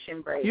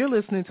station break. You're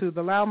listening to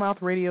the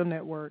Loudmouth Radio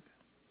Network.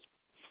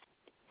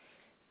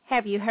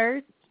 Have you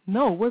heard?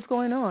 No, what's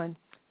going on?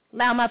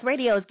 Loudmouth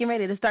Radio is getting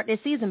ready to start their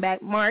season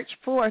back March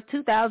 4th,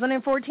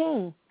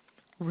 2014.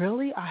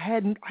 Really?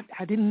 I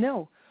didn't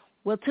know.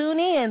 Well, tune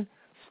in.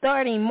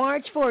 Starting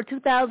March 4th,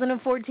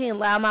 2014,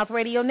 Loudmouth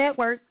Radio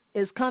Network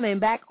is coming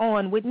back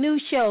on with new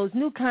shows,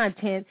 new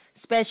content,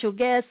 special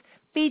guests,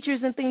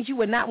 features, and things you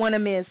would not want to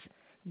miss.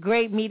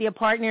 Great media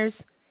partners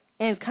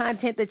and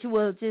content that you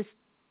will just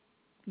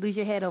lose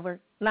your head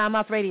over.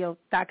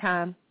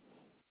 LoudmouthRadio.com.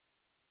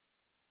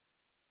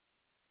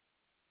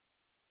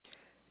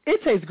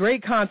 It takes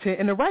great content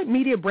and the right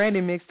media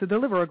branding mix to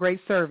deliver a great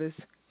service.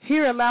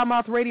 Here at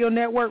Loudmouth Radio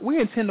Network, we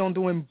intend on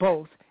doing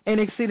both and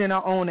exceeding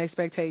our own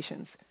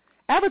expectations.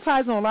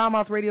 Advertising on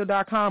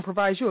LoudmouthRadio.com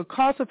provides you a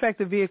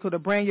cost-effective vehicle to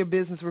brand your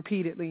business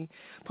repeatedly,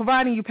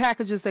 providing you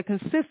packages that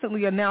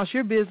consistently announce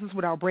your business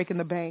without breaking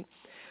the bank.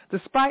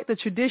 Despite the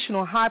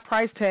traditional high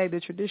price tag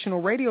that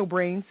traditional radio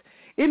brings,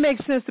 it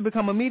makes sense to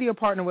become a media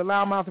partner with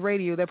Loudmouth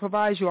Radio that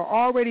provides you an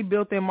already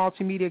built-in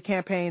multimedia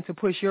campaign to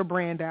push your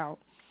brand out.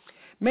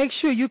 Make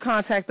sure you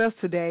contact us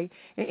today,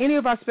 and any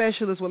of our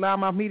specialists with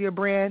Loudmouth Media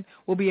Brand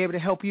will be able to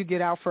help you get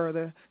out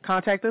further.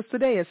 Contact us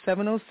today at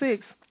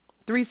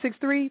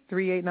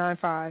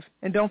 706-363-3895.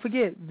 And don't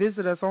forget,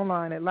 visit us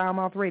online at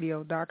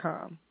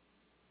loudmouthradio.com.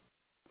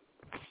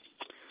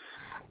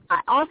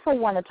 I also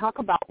want to talk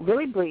about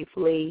really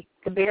briefly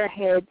the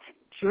Bearheads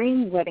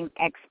Dream Wedding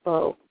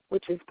Expo,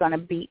 which is going to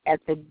be at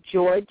the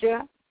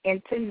Georgia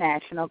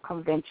International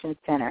Convention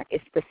Center.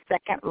 It's the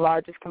second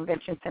largest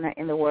convention center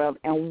in the world,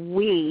 and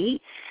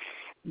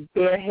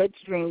Bearheads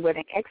Dream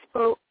Wedding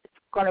Expo, is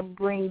going to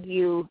bring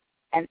you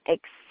an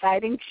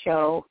exciting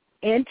show,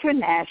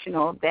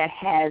 international, that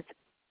has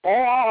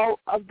all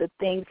of the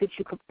things that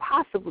you could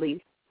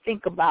possibly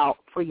think about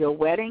for your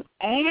wedding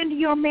and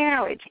your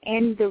marriage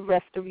and the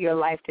rest of your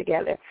life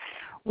together.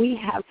 We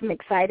have some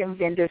exciting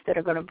vendors that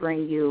are going to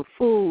bring you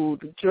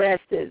food,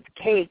 dresses,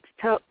 cakes,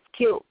 tubs,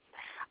 kilts.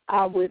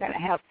 We're going to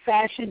have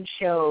fashion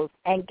shows.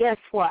 And guess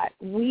what?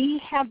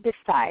 We have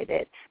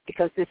decided,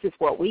 because this is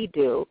what we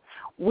do,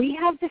 we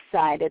have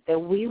decided that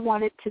we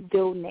wanted to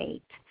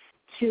donate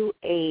to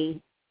a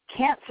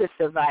cancer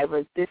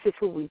survivor. This is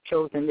who we've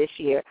chosen this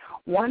year.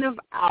 One of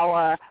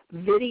our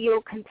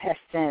video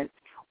contestants,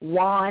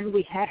 Juan,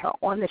 we had her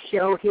on the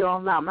show here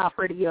on Loudmouth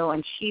Radio,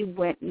 and she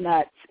went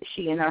nuts,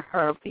 she and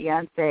her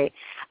fiance.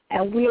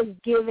 And we're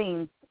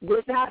giving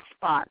with our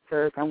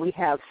sponsors, and we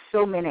have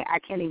so many, I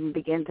can't even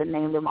begin to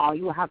name them all.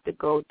 You will have to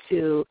go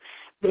to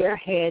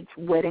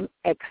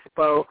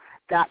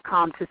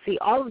BareheadsWeddingExpo.com to see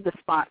all of the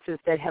sponsors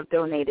that have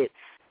donated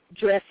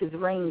dresses,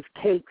 rings,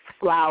 cakes,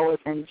 flowers,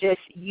 and just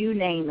you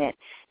name it.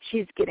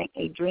 She's getting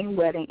a dream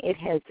wedding. It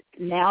has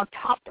now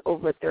topped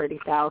over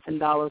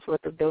 $30,000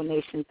 worth of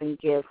donations and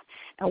gifts,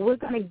 and we're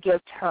going to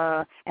gift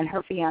her and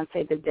her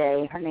fiancé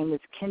today. Her name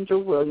is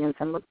Kendra Williams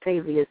and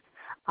Octavius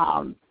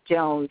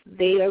Jones.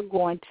 They are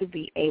going to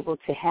be able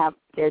to have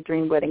their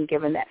dream wedding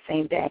given that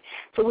same day.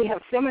 So we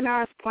have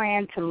seminars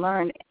planned to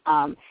learn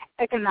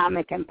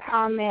economic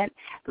empowerment,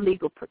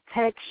 legal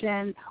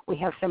protection. We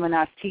have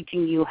seminars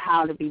teaching you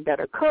how to be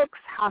better cooks,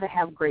 how to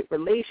have great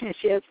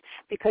relationships,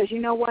 because you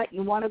know what?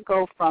 You want to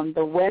go from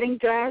the wedding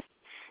dress,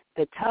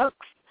 the tux,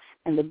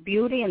 and the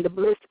beauty and the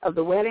bliss of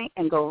the wedding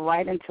and go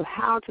right into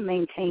how to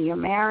maintain your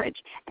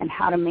marriage and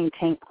how to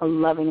maintain a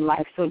loving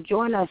life. So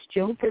join us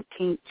June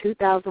 15,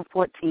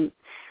 2014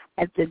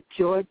 at the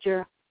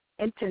Georgia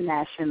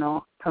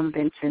International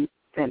Convention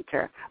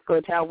Center. Go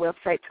to our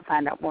website to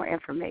find out more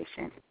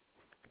information.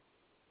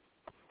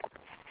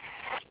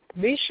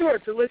 Be sure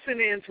to listen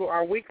in to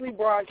our weekly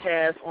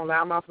broadcast on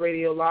Loudmouth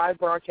Radio. Live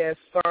broadcast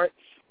start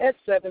at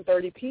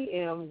 7:30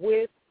 p.m.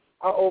 with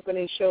our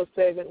opening show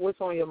segment, What's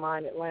on Your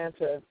Mind,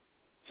 Atlanta.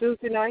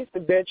 Tuesday nights, The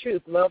Bare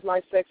Truth, Love,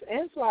 Life, Sex,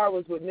 and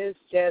Flowers with Ms.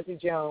 Jazzy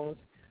Jones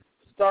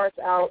starts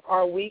out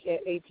our week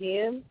at 8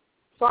 p.m.,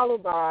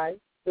 followed by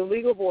The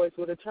Legal Voice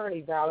with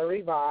attorney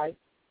Valerie Vi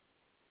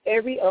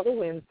every other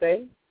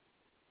Wednesday,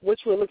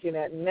 which we're looking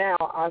at now,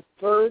 our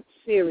third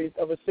series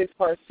of a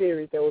 6-part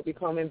series that will be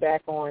coming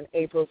back on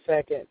April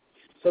 2nd.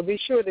 So be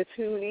sure to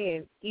tune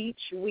in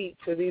each week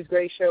to these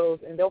great shows.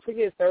 And don't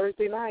forget,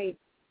 Thursday night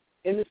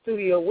in the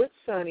studio with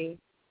Sonny,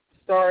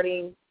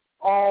 starting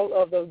all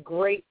of the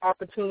great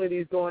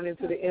opportunities going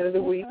into the end of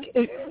the week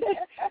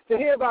to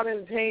hear about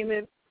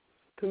entertainment,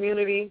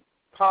 community,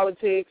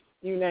 politics,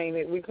 you name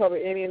it. We cover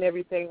any and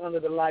everything under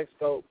the life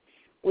scope.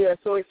 We are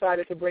so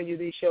excited to bring you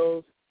these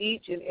shows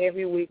each and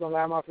every week on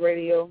Loudmouth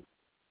Radio.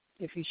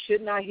 If you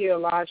should not hear a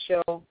live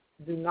show,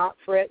 do not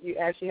fret. You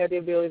actually have the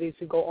ability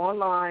to go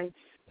online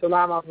to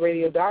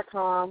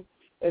loudmouthradio.com,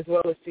 as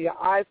well as to your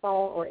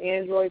iPhone or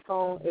Android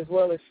phone, as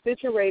well as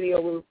Stitcher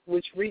Radio,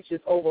 which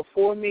reaches over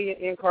 4 million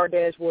in-car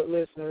dashboard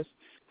listeners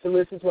to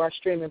listen to our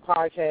streaming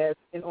podcasts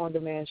and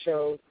on-demand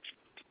shows.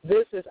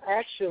 This is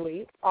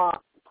actually a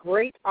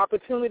great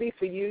opportunity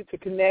for you to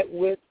connect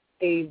with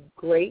a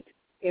great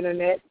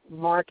internet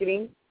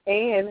marketing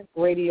and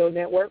radio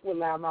network with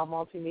Loudmouth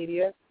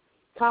Multimedia.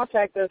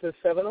 Contact us at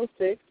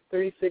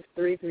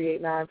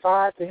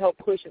 706-363-3895 to help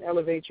push and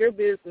elevate your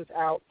business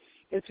out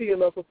into your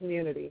local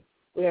community.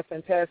 We have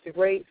fantastic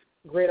rates,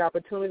 great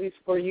opportunities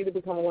for you to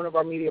become one of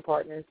our media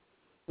partners.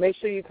 Make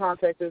sure you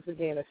contact us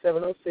again at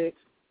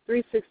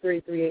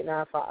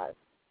 706-363-3895.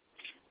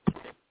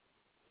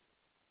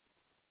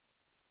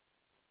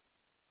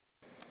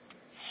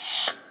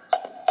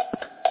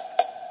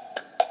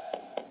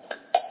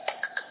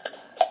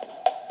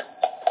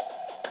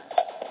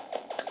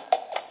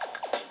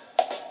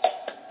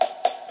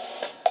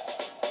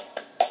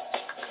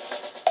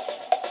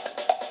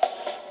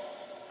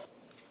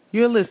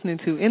 You're listening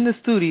to In the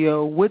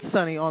Studio with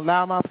Sonny on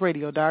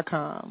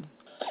loudmouthradio.com.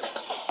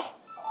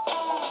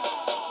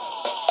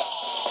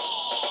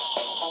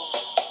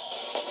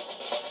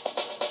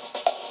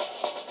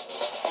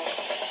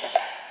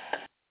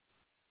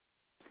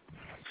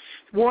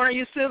 Warren, are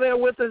you still there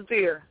with us,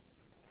 dear?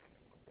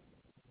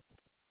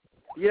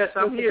 Yes,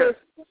 I'm here.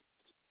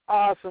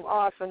 Awesome.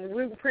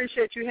 We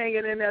appreciate you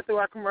hanging in there through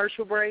our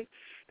commercial break.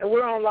 And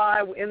we're on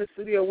live in the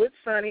studio with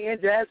Sonny and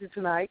Jazzy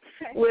tonight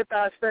with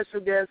our special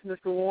guest,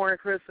 Mr. Warren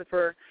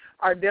Christopher,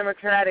 our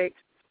Democratic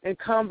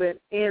incumbent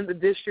in the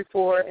District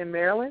 4 in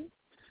Maryland.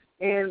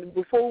 And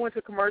before we went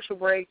to commercial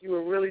break, you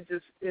were really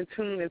just in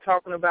tune and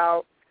talking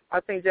about, I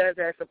think Jazz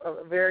asked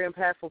a very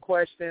impactful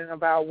question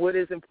about what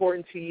is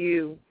important to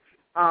you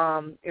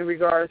in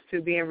regards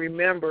to being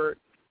remembered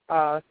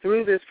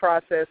through this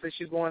process as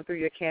you're going through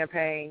your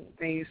campaign.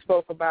 And you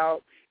spoke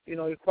about,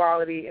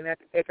 equality and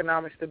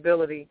economic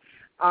stability.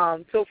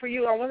 So for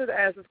you, I wanted to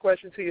ask this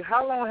question to you.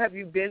 How long have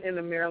you been in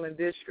the Maryland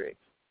district?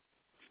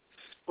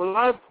 Well,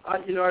 I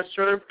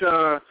served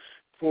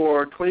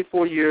for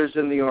 24 years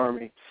in the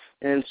Army.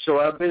 And so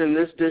I've been in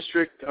this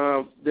district,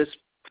 this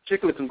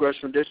particular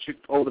congressional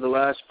district, over the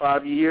last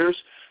 5 years.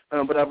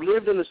 but I've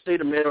lived in the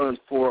state of Maryland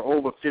for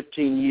over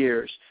 15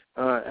 years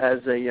as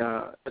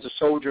a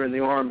soldier in the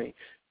Army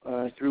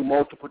through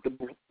multiple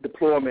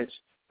deployments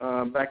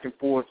back and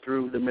forth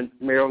through the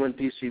Maryland,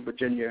 D.C.,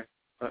 Virginia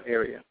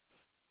area.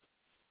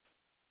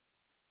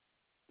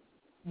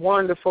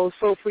 Wonderful.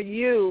 So for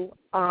you,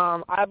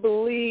 I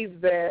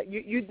believe that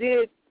you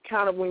did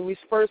kind of, when we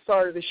first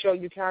started the show,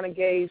 you kind of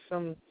gave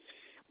some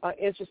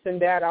interesting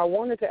data. I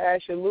wanted to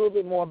ask you a little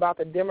bit more about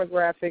the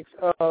demographics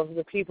of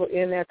the people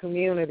in that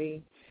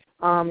community.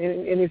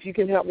 And if you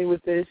can help me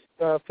with this,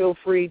 feel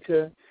free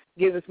to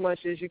give as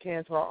much as you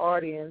can to our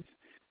audience.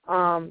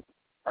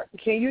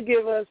 Can you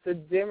give us the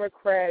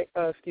demographic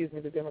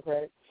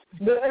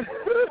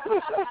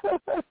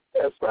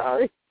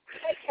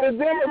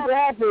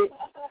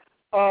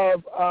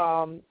of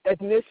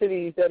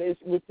ethnicities that is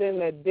within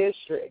that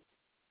district?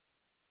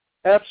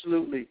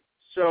 Absolutely.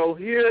 So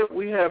here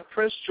we have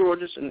Prince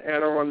George's in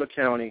Anne Arundel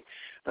County.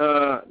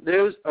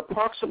 There's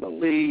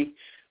approximately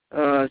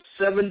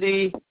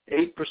 78%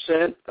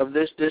 of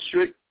this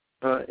district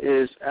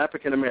is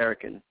African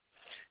American,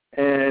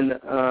 and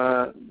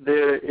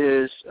there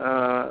is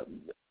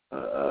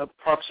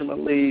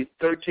approximately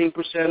 13%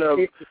 of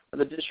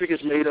the district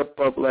is made up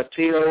of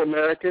Latino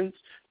Americans,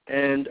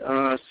 and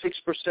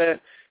 6%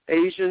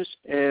 Asians,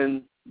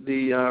 and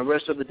the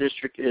rest of the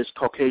district is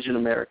Caucasian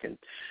American.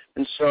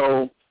 And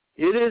so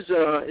it is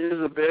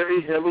a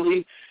very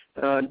heavily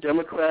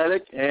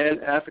Democratic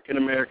and African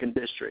American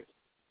district.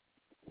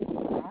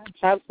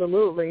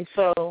 Absolutely.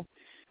 So,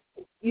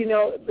 you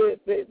know,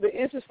 the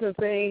interesting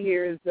thing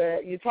here is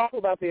that you talk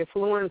about the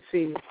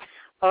affluency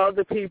of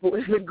the people,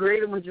 and the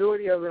greater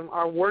majority of them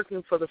are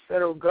working for the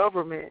federal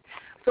government.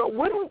 So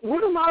what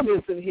am I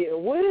missing here?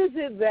 What is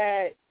it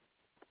that,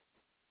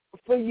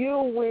 for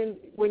you,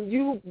 when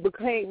you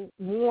became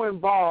more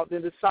involved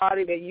and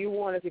decided that you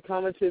wanted to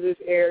come into this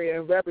area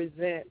and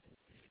represent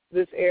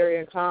this area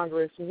in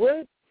Congress,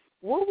 what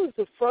was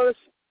the first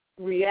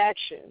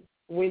reaction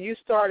when you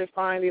started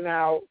finding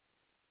out,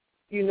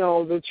 you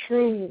know, the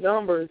true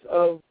numbers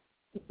of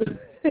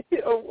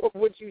of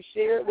what you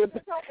shared with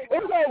them?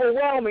 It's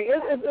overwhelming.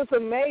 It's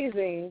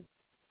amazing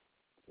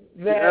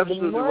that the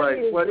money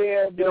is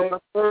there.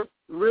 But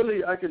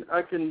really, I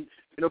can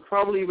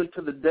probably even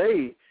to the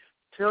day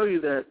tell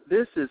you that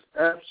this is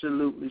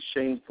absolutely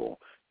shameful.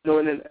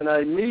 And I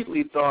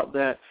immediately thought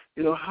that,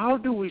 how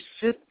do we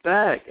sit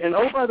back? And,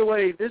 oh, by the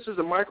way, this is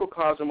a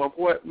microcosm of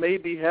what may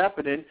be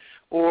happening,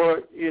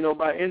 or,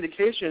 by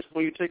indications,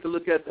 when you take a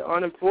look at the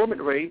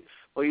unemployment rate,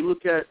 or you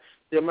look at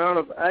the amount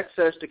of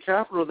access to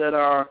capital that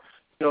our,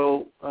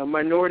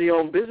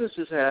 minority-owned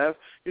businesses have,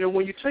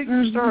 when you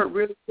start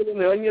really pulling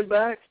the onion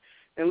back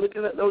and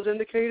looking at those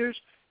indicators,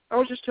 I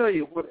would just tell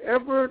you,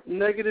 whatever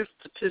negative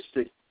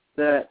statistic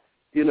that,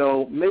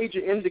 major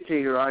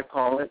indicator, I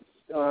call it,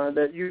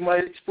 that you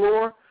might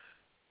explore,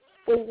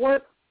 for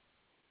what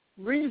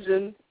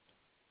reason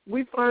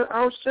we find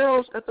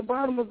ourselves at the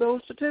bottom of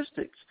those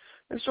statistics.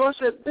 And so I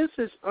said, this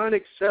is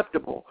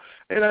unacceptable.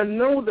 And I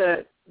know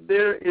that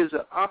there is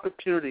an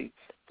opportunity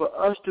for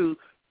us to,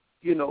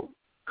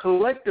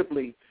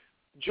 collectively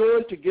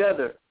join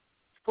together,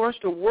 for us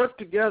to work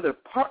together,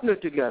 partner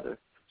together,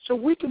 so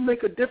we can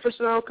make a difference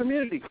in our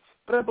community.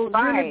 But I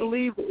really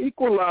believe the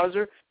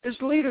equalizer is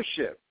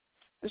leadership.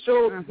 And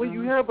so when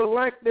you have a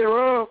lack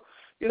thereof,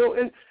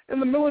 in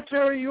the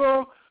military,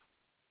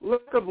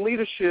 lack of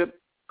leadership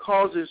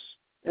causes,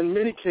 in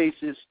many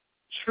cases,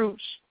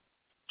 troops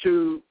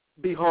to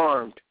be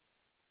harmed.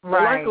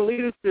 Right. Lack of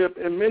leadership,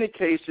 in many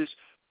cases,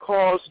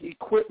 cause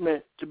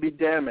equipment to be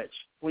damaged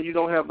when you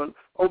don't have an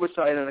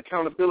oversight and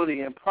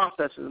accountability and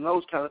processes and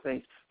those kind of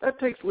things. That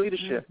takes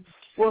leadership.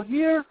 Well,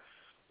 here,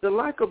 the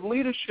lack of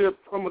leadership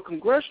from a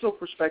congressional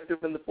perspective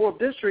in the 4th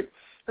District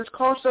has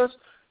caused us,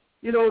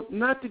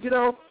 not to get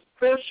our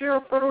fair share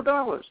of federal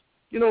dollars.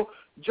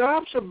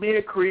 Jobs are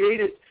being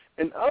created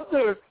in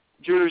other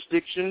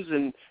jurisdictions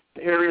and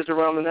areas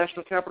around the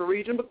National Capital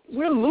Region, but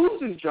we're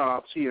losing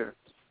jobs here.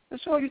 And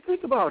so you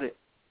think about it.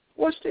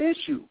 What's the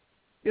issue?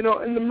 In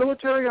the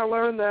military, I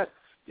learned that,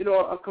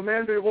 a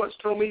commander once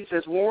told me, he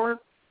says, Warren,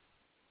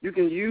 you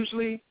can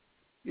usually,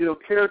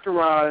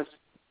 characterize,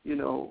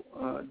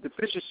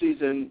 deficiencies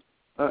in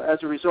as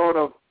a result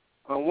of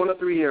one of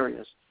 3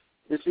 areas.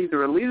 It's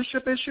either a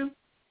leadership issue,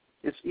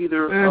 it's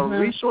either a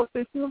resource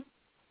issue,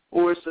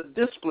 or it's a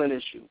discipline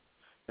issue.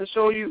 And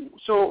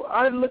so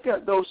I look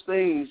at those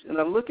things, and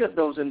I look at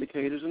those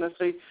indicators, and I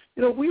say,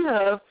 we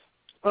have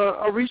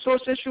a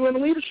resource issue and a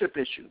leadership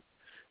issue.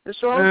 And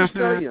so I'll just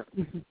tell you,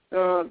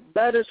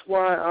 that is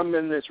why I'm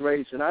in this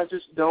race, and I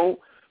just don't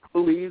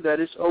believe that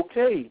it's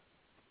okay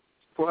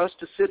for us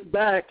to sit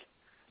back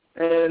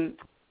and,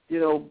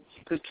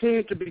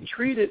 continue to be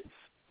treated,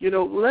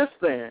 less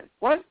than.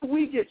 Why do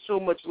we get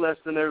so much less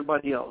than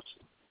everybody else?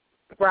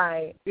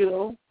 Right.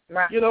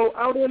 Right.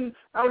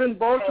 Out in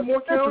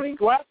Baltimore County,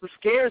 the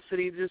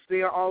scarcity just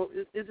there.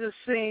 It just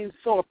seems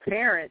so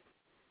apparent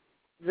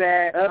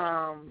that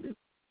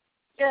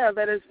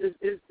that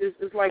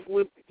it's like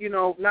we,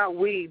 not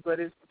we, but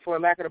it's, for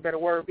lack of a better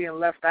word, being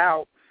left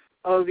out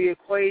of the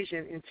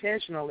equation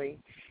intentionally.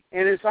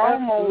 And it's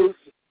almost,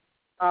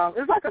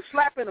 it's like a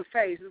slap in the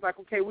face. It's like,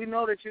 okay, we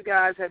know that you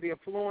guys have the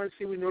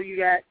affluency. We know you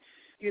got,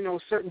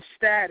 certain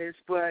status,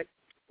 but,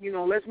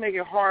 let's make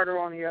it harder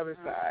on the other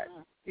side.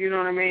 You know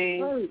what I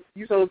mean? Right.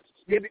 So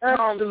you're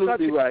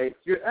absolutely right.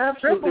 You're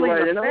absolutely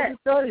right. And I want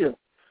to tell you,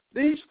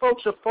 these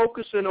folks are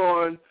focusing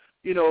on,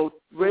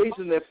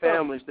 raising their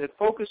families. They're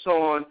focused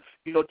on,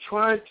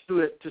 trying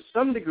to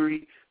some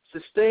degree,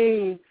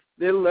 sustain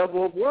their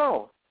level of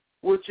wealth,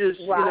 which is,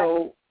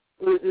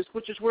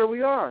 which is where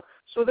we are.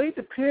 So they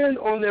depend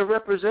on their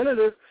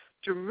representative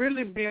to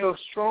really be a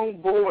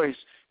strong voice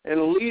and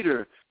a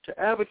leader to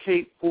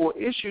advocate for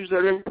issues that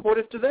are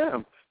important to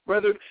them.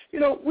 Rather,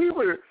 we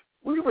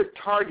were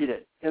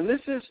targeted, and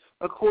this is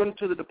according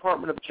to the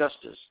Department of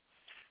Justice.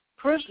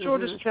 Prince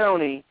George's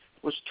County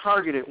was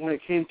targeted when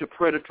it came to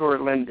predatory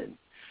lending.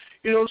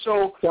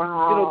 So the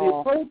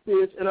approach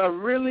is, and I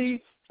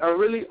really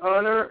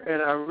honor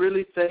and I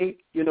really thank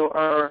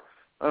our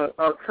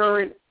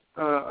current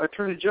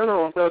Attorney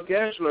General Doug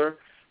Gansler.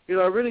 I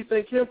really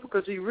thank him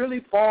because he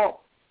really fought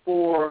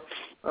for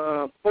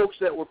folks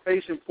that were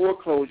facing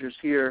foreclosures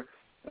here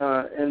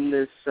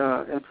in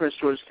Prince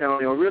George's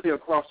County, or really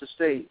across the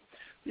state.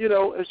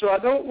 And so I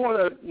don't want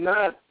to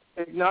not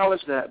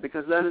acknowledge that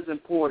because that is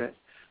important.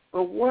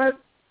 But what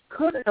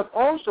could have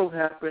also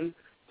happened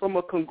from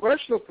a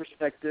congressional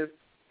perspective,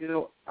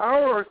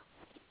 our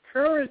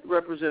current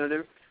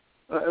representative,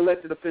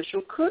 elected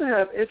official, could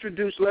have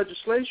introduced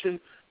legislation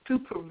to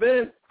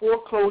prevent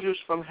foreclosures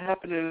from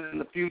happening in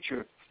the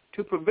future,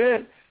 to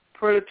prevent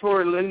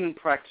predatory lending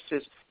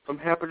practices from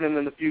happening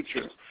in the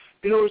future.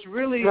 It's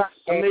really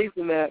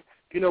amazing that,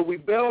 we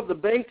bailed the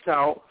banks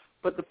out,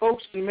 but the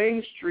folks in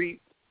Main Street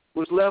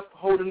was left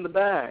holding the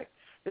bag.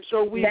 And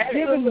so we've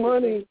given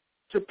money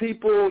to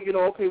people,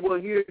 okay, well,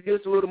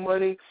 here's a little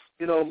money,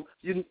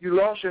 you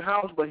lost your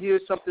house, but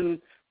here's something,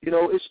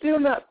 it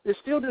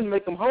still didn't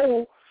make them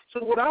whole.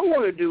 So what I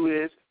want to do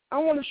is I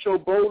want to show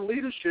bold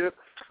leadership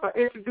by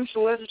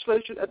introducing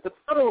legislation at the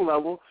federal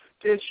level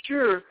to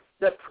ensure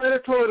that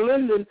predatory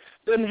lending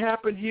doesn't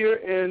happen here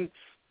in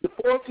the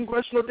 4th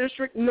Congressional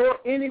District nor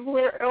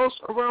anywhere else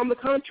around the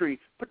country,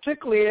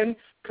 particularly in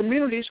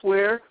communities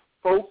where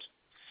folks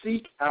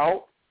seek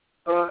out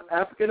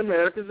African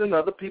Americans and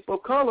other people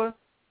of color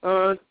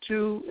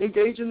to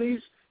engage in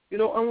these,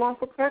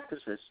 unlawful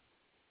practices.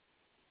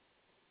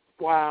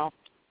 Wow.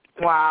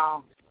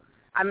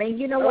 I mean,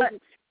 you know what?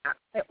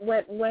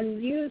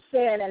 When you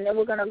said, and then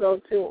we're going to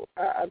go to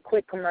a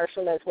quick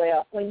commercial as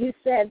well. When you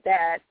said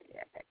that,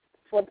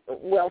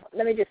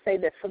 let me just say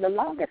this. For the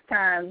longest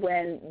time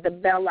when the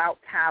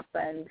bailouts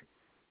happened,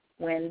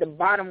 when the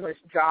bottom was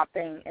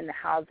dropping in the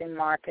housing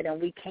market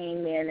and we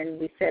came in and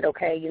we said,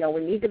 okay,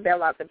 we need to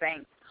bail out the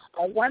banks.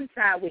 On one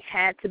side, we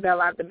had to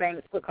bail out the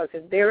banks because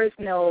if there is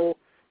no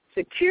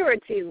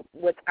security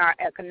with our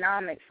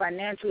economics,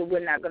 financially,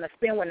 we're not going to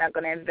spend, we're not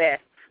going to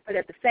invest. But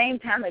at the same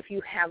time, if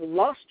you have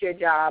lost your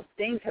job,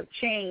 things have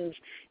changed,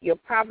 your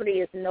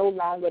property is no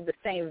longer the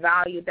same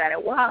value that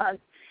it was,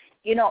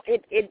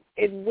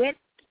 it went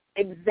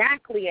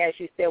exactly as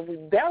you said. We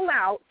bail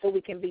out so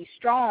we can be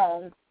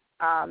strong,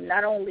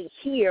 not only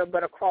here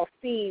but across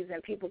seas,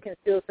 and people can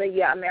still say,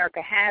 yeah,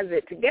 America has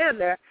it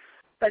together.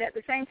 But at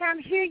the same time,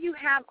 here you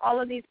have all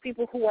of these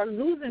people who are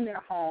losing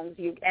their homes,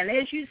 and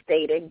as you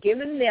stated,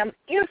 giving them,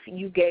 if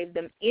you gave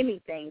them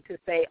anything, to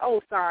say,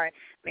 oh, sorry,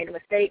 made a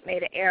mistake,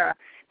 made an error.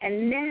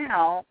 And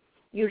now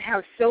you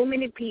have so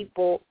many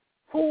people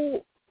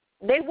who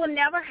they will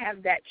never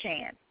have that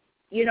chance,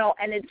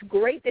 and it's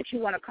great that you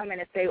want to come in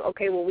and say,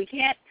 okay, well, we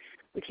can't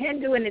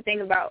do anything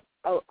about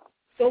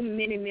so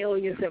many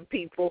millions of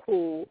people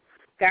who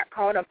got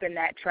caught up in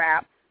that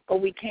trap,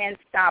 but we can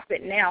stop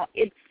it now.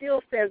 It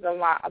still says a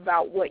lot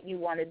about what you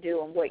want to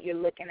do and what you're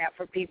looking at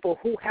for people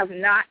who have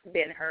not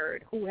been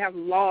heard, who have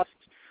lost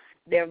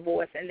their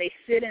voice, and they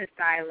sit in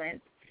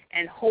silence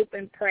and hope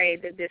and pray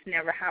that this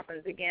never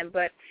happens again.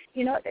 But,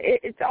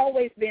 it's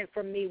always been,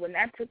 for me, when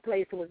that took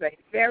place, it was a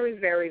very,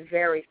 very,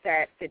 very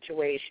sad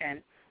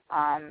situation,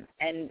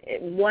 and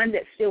one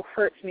that still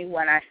hurts me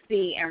when I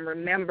see and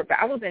remember. But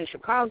I was in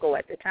Chicago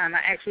at the time. I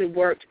actually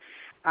worked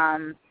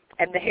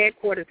at the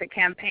headquarters of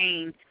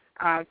campaign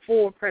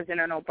for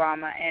President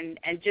Obama, and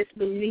just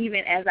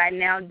believing, as I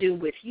now do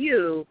with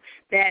you,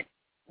 that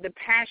the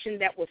passion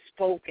that was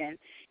spoken,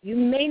 you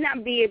may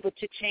not be able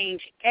to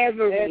change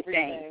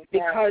everything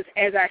because,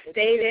 as I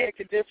stated, make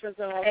a difference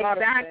in a lot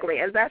exactly,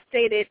 as I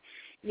stated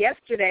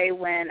yesterday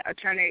when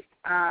Attorney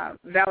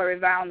Valerie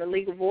Val and the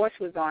Legal Voice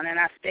was on, and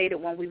I stated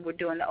when we were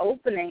doing the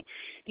opening,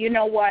 you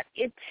know what,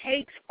 it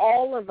takes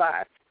all of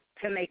us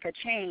to make a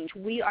change.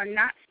 We are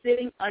not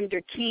sitting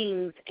under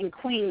kings and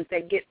queens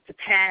that get to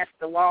pass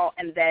the law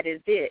and that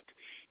is it.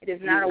 It is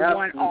not a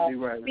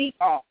one-off,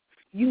 speak-off.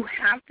 You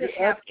have to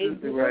have a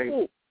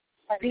group.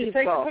 People. It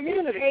takes a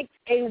community. It takes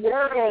a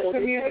world.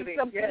 It takes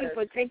some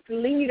people. It takes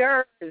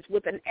leaders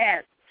with an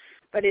S.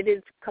 But it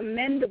is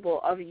commendable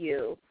of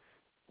you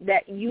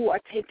that you are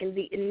taking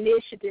the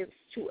initiatives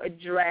to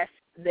address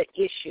the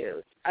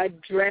issues,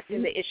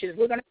 addressing the issues.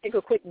 We're going to take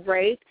a quick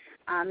break,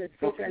 and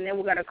then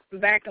we're going to come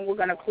back and we're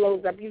going to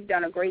close up. You've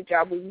done a great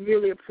job. We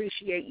really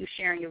appreciate you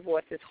sharing your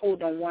voices.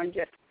 Hold on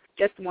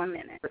just 1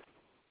 minute.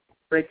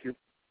 Thank you.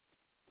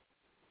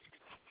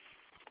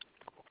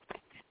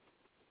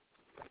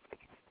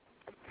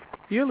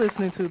 You're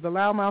listening to the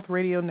Loudmouth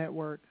Radio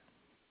Network.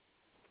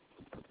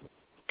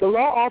 The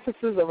law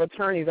offices of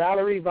Attorney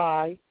Valerie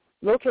Vi,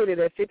 located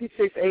at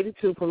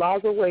 5682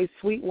 Palazzo Way,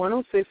 Suite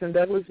 106 in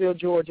Douglasville,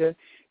 Georgia,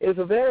 is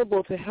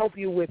available to help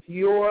you with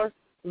your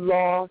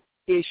law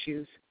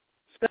issues.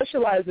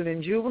 Specializing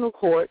in juvenile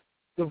court,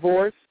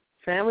 divorce,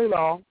 family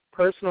law,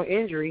 personal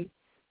injury,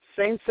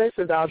 same-sex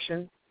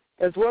adoption,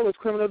 as well as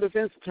criminal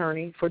defense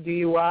attorney for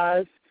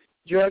DUIs,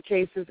 drug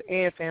cases,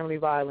 and family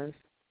violence.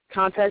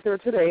 Contact her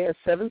today at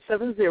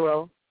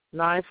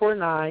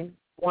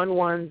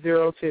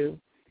 770-949-1102.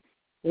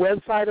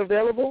 Website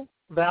available,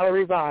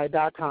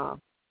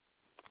 ValerieVi.com.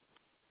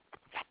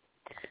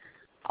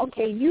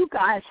 Okay, you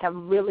guys have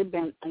really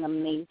been an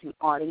amazing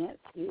audience.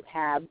 You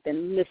have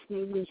been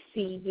listening. We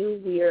see you.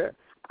 We're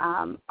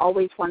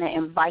always want to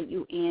invite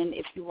you in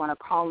if you want to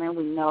call in.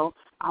 We know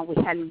we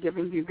hadn't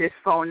given you this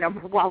phone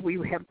number while we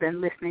have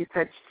been listening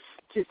to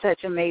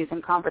such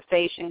amazing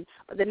conversation.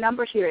 But the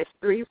number here is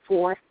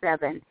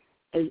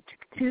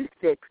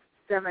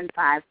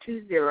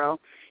 347-826-7520.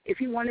 If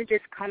you want to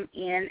just come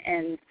in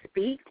and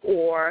speak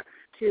or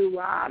to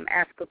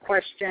ask a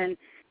question,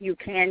 you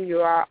can.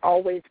 You are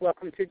always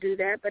welcome to do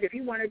that. But if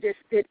you want to just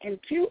sit in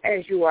queue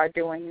as you are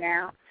doing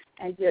now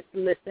and just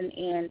listen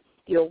in,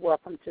 you're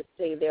welcome to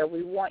stay there.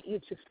 We want you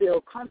to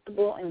feel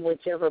comfortable in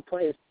whichever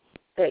place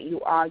that you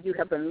are. You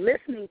have been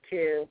listening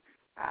to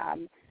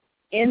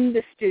in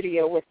the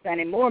studio with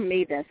Sonny, more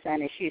me than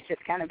Sonny. She's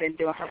just kind of been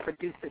doing her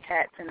producer's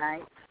hat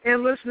tonight.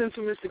 And listening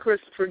to Mr.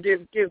 Christopher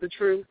give the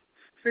truth.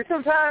 See,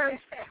 sometimes,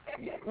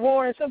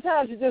 Warren,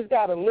 sometimes you just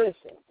got to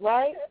listen,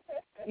 right?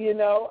 You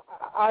know,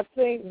 I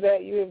think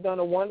that you have done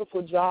a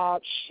wonderful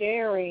job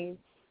sharing.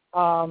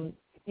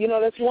 You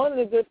know, that's one of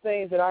the good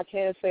things that I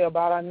can say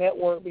about our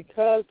network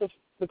because of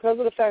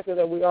the fact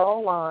that we are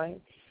online.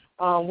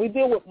 We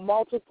deal with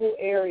multiple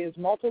areas,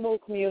 multiple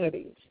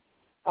communities.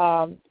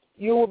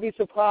 You will be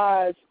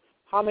surprised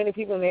how many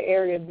people in the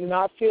area do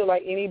not feel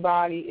like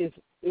anybody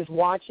is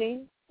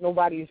watching,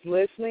 nobody is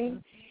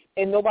listening,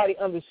 and nobody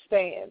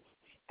understands.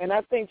 And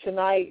I think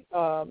tonight,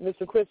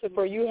 Mr.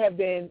 Christopher, you have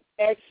been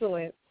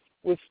excellent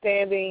with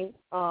standing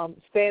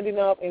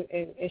up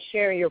and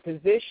sharing your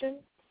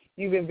position.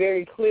 You've been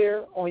very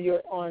clear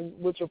on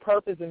what your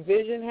purpose and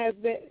vision has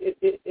been.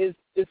 It is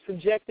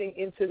subjecting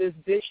into this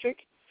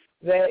district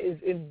that is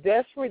in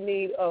desperate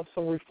need of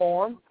some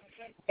reform.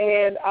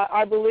 And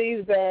I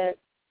believe that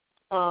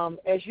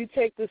as you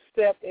take this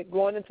step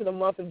going into the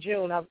month of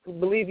June, I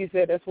believe you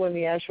said that's when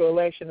the actual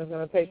election is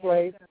going to take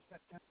place.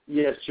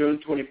 Yes, June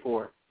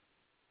 24th.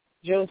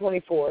 June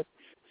 24th.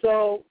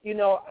 So, you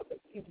know,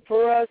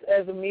 for us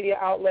as a media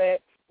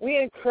outlet, we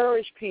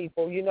encourage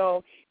people, you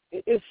know,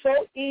 it's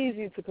so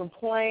easy to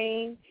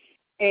complain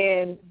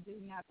and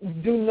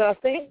do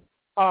nothing,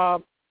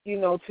 you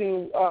know,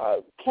 to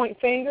point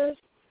fingers.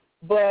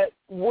 But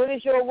what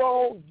is your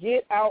role?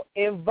 Get out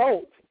and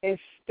vote and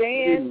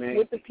stand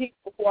with the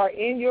people who are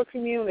in your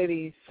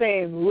communities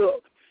saying,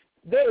 look,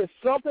 there is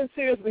something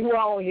seriously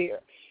wrong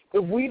here.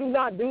 If we do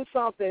not do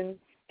something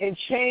and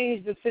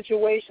change the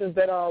situations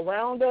that are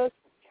around us,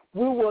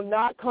 we will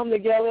not come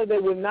together.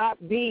 There will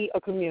not be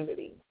a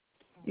community.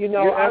 You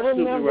know, you're I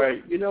absolutely remember,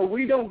 right. You know,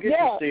 we don't get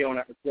to stay on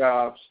our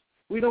jobs.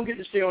 We don't get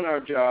to stay on our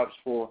jobs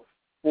for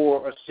 4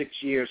 or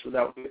 6 years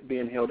without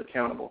being held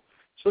accountable.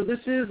 So this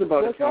is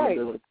about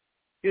accountability. Right.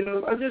 You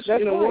know, I just,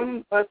 you know,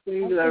 one last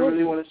thing that I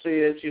really want to say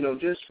is, you know,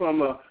 just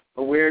from a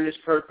awareness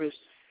purpose,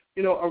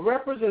 you know, a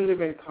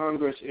representative in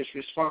Congress is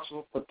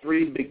responsible for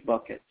 3 big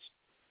buckets.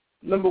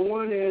 Number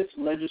 1 is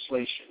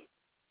legislation.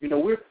 You know,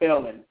 we're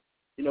failing.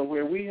 You know,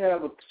 where we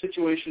have a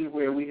situation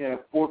where we have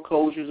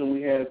foreclosures and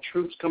we have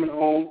troops coming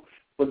home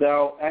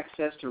without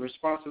access to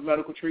responsive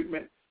medical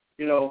treatment.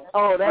 You know,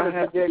 that is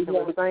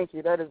ridiculous. Thank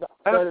you. That is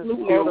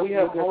absolutely. We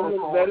have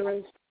homeless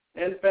veterans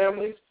and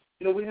families.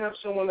 You know, we have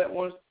someone that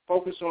wants to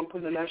focus on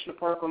putting the national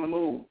park on the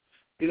move.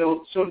 You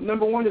know, so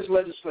number 1 is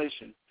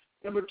legislation.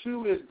 Number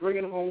 2 is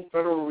bringing home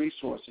federal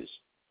resources,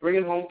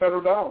 bringing home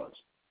federal dollars.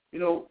 You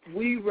know,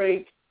 we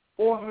rank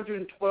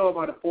 412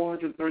 out of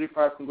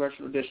 435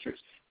 congressional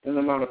districts in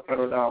the amount of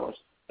federal dollars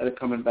that are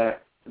coming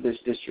back to this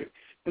district.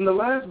 And the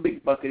last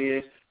big bucket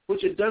is,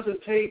 which it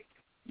doesn't take,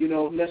 you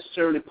know,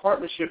 necessarily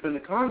partnership in the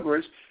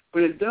Congress,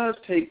 but it does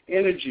take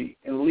energy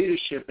and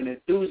leadership and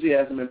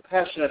enthusiasm and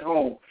passion at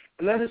home,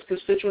 and that is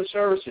constituent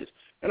services.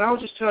 And I'll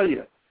just tell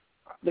you,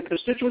 the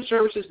constituent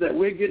services that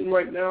we're getting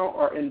right now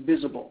are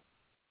invisible.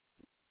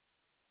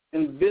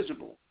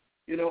 Invisible.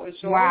 You know, and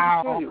so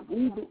I'll just tell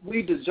you,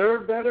 we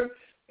deserve better,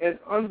 and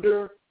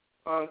under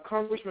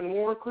Congressman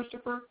Warren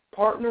Christopher,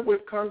 partner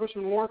with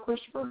Congressman Warren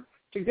Christopher,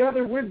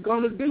 together we're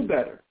going to do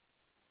better.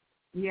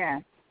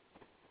 Yeah.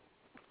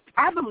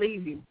 I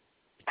believe you.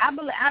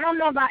 I don't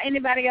know about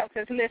anybody else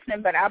that's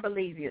listening, but I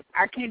believe you.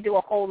 I can't do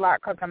a whole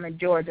lot because I'm in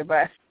Georgia,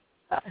 but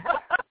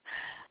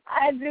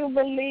I do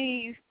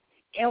believe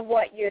in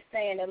what you're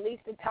saying. At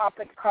least the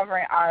topics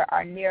covering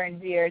are near and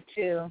dear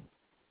to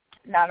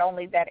not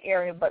only that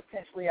area, but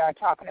since we are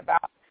talking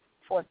about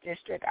 4th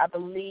District, I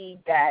believe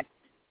that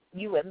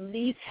you at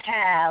least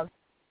have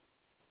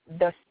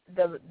the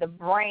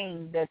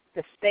brain, the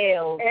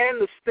cells.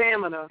 And the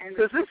stamina.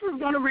 Because this is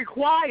going to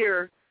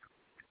require,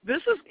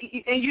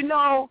 and you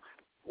know,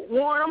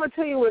 Warren, I'm going to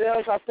tell you what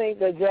else I think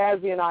that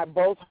Jazzy and I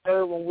both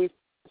heard when we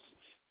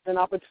had an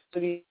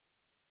opportunity.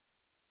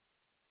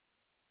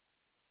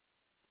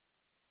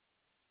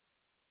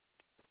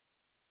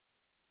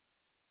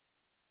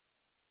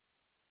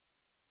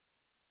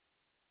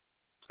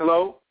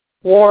 Hello?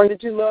 Warren,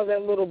 did you love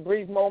that little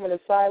brief moment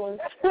of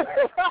silence?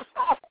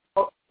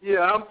 Oh, yeah,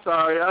 I'm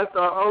sorry. I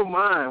thought, oh,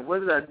 my, what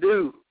did I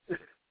do?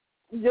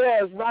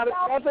 Yes, nothing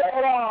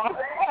at all.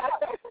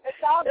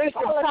 It's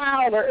the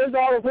powder. It's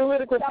all the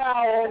political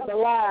power on the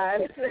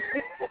line.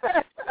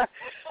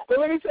 But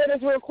let me say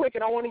this real quick,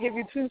 and I want to give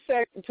you 2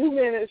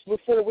 minutes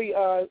before we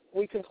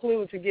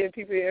conclude to give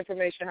people the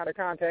information how to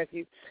contact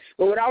you.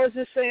 But what I was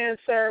just saying,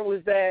 sir,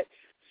 was that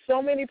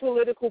so many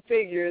political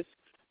figures,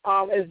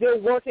 as they're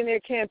working their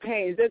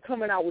campaigns, they're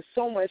coming out with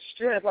so much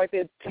strength, like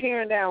they're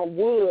tearing down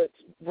woods,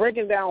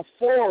 breaking down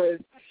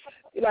forests,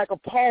 like a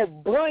Paul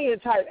Bunyan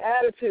type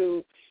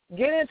attitude.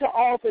 Get into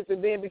office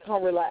and then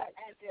become relaxed.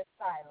 And just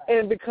silent.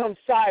 And become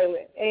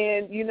silent.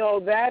 And, you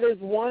know, that is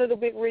one of the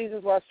big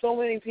reasons why so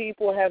many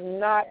people have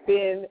not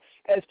been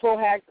as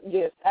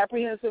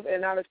apprehensive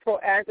and not as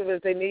proactive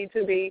as they need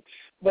to be.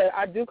 But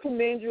I do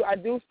commend you. I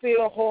do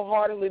feel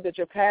wholeheartedly that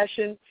your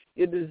passion,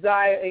 your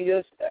desire, and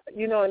your,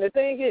 you know, and the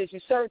thing is, you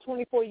served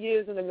 24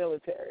 years in the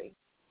military,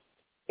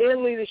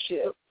 in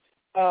leadership.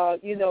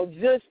 You know,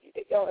 just,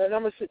 and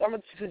I'm going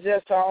to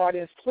suggest to our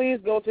audience, please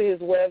go to his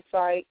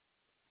website,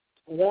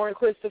 Warren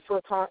Christopher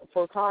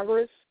for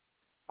Congress.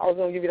 I was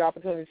going to give you the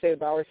opportunity to say it,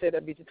 but I already said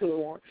that beat you to it,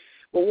 Warren.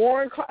 But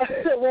Warren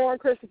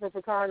Christopher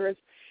for Congress,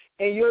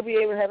 and you'll be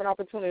able to have an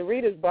opportunity to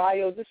read his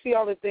bio, to see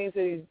all the things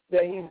that he's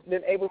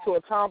been able to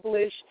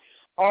accomplish,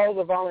 all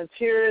the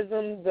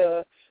volunteerism,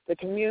 the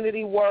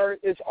community work,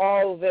 it's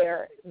all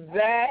there.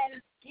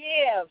 That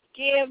Give.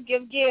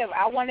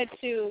 I wanted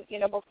to, you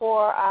know,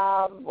 before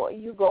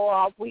we go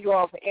off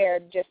air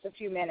in just a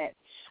few minutes.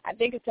 I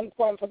think it's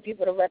important for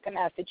people to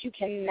recognize that you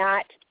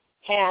cannot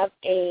have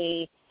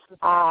a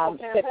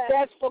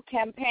successful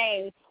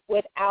campaign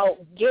without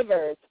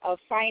givers of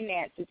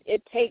finances.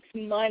 It takes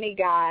money,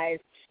 guys,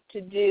 to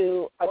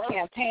do a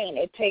campaign.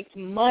 It takes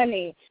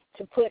money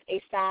to put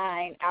a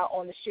sign out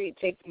on the street.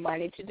 It takes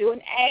money to do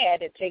an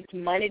ad. It takes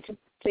money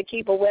to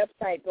keep a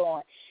website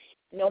going.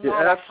 No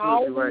matter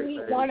how we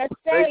want to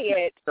say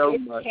it,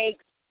 it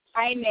takes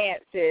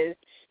finances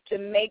to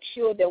make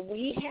sure that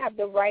we have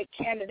the right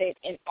candidate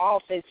in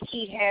office.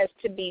 He has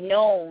to be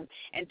known.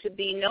 And to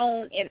be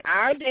known in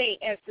our day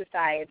in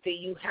society,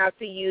 you have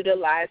to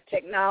utilize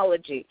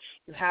technology.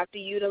 You have to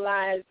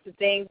utilize the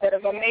things that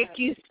are going to make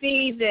you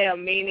see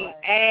them, meaning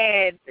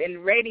ads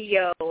and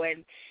radio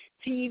and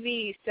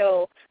TV.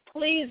 So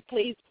please,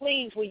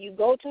 when you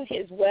go to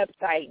his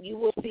website, you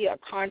will see a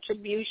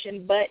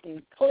contribution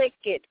button. Click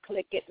it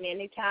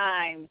many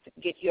times.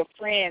 Get your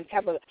friends.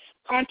 Have a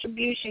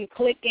contribution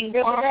clicking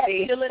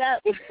party. Fill it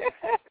up.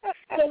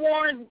 So,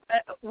 Warren,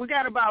 we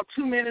got about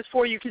 2 minutes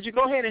for you. Could you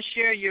go ahead and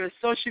share your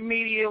social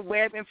media,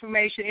 web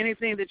information,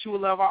 anything that you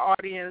would love our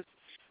audience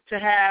to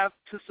have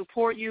to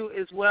support you,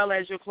 as well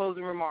as your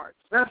closing remarks?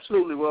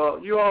 Absolutely. Well,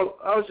 you all,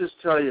 I was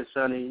just telling you,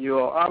 Sonny, you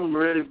all, I'm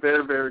really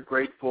very, very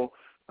grateful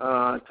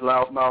to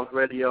Loudmouth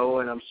Radio,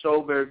 and I'm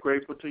so very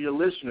grateful to your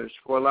listeners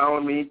for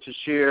allowing me to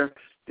share,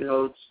 you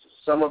know,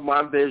 some of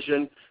my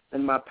vision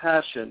and my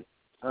passion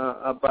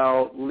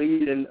about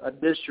leading a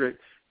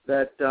district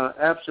that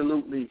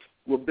absolutely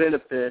will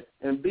benefit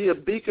and be a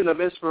beacon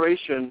of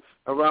inspiration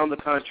around the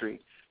country.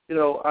 You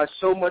know, I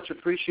so much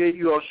appreciate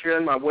you all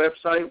sharing my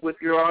website with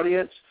your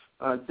audience,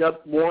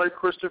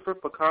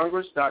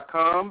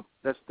 WarrenChristopherForCongress.com.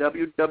 That's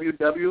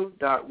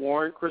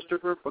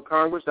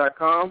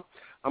www.WarrenChristopherForCongress.com.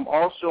 I'm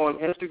also on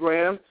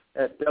Instagram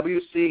at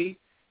WC_Congress,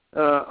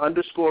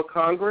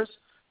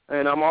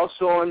 and I'm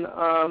also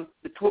on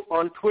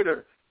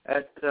Twitter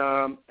at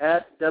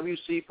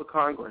WC for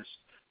Congress.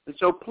 And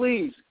so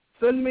please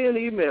send me an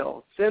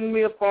email, send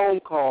me a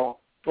phone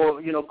call, or,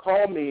 you know,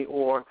 call me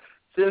or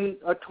send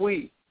a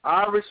tweet.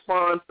 I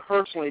respond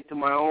personally to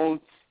my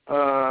own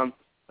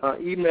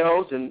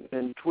emails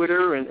and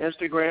Twitter and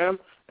Instagram,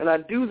 and I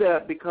do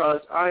that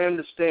because I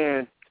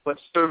understand what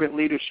servant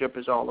leadership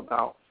is all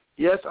about.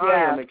 Yes, I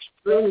am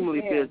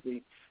extremely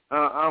busy.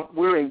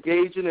 We're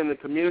engaging in the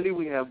community.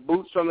 We have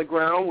boots on the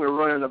ground. We're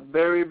running a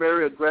very,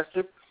 very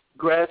aggressive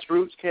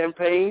grassroots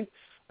campaign,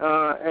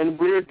 and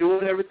we're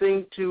doing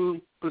everything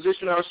to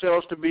position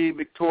ourselves to be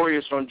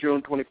victorious on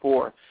June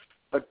 24th.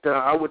 But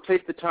I would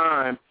take the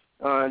time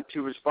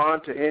to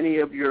respond to any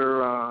of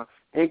your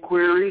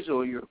inquiries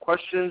or your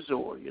questions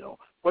or, you know,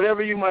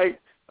 whatever you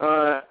might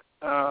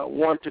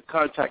want to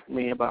contact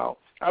me about.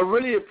 I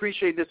really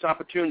appreciate this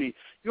opportunity.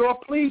 You all,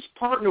 please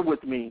partner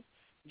with me.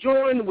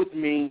 Join with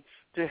me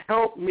to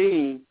help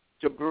me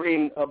to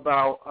bring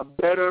about a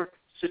better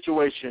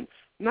situation,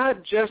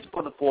 not just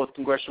for the 4th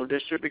Congressional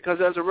District, because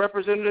as a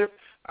representative,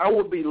 I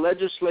will be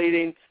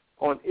legislating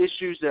on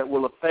issues that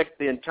will affect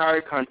the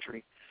entire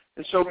country.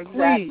 And so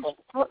please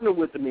partner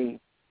with me,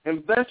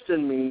 invest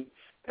in me,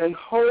 and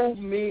hold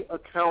me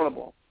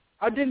accountable.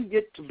 I didn't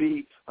get to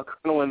be a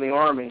colonel in the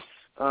Army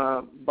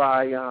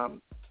by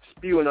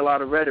spewing a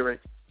lot of rhetoric.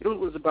 It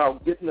was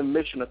about getting the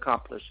mission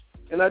accomplished.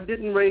 And I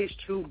didn't raise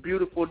 2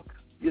 beautiful,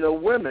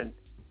 women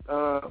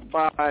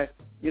by,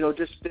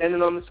 just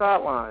standing on the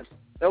sidelines.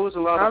 That was a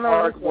lot of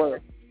hard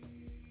work.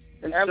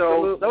 And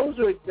so those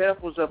are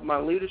examples of my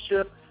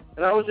leadership,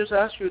 and I would just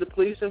ask you to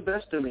please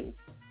invest in me.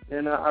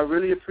 And I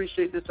really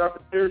appreciate this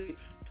opportunity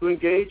to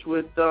engage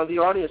with the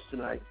audience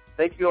tonight.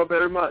 Thank you all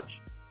very much.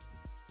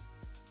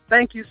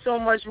 Thank you so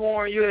much,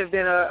 Warren. You have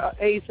been an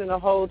ace in the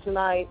hole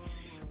tonight.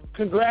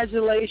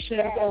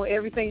 Congratulations on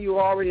everything you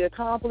already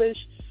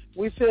accomplished.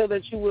 We feel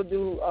that you will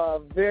do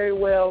very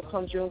well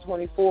come June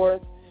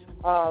 24th.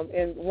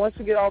 And once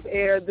we get off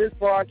air, this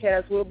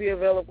broadcast will be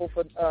available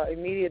for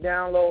immediate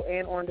download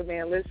and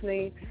on-demand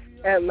listening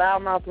at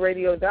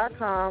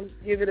loudmouthradio.com.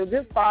 Give it a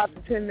good 5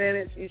 to 10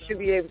 minutes. You should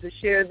be able to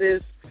share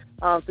this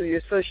through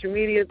your social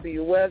media, through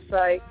your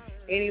website,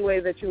 any way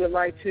that you would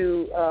like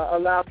to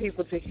allow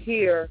people to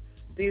hear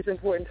these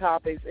important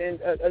topics. And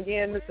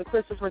again, Mr.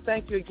 Christopher,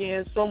 thank you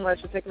again so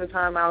much for taking the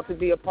time out to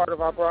be a part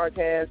of our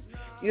broadcast.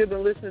 You have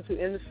been listening to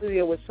In the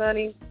Studio with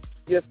Sonny,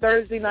 your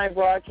Thursday night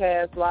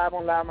broadcast live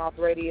on Loudmouth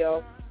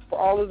Radio. For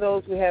all of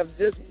those who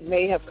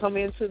may have come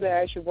into the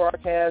actual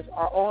broadcast,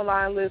 our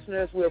online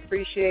listeners, we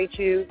appreciate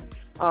you.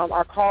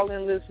 Our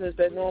call-in listeners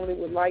that normally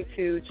would like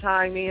to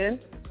chime in,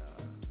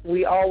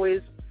 we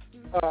always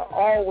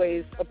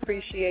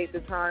appreciate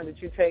the time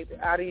that you take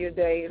out of your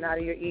day and out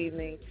of your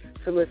evening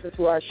to listen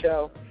to our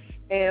show.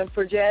 And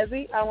for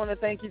Jazzy, I want to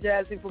thank you,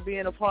 Jazzy, for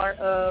being a part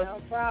of,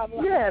 no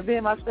problem.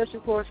 Being my special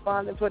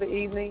correspondent for the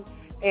evening.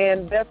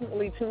 And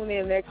definitely tune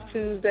in next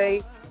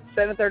Tuesday,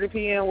 7:30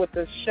 p.m. with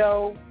the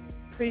show,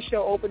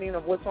 pre-show opening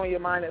of What's on Your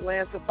Mind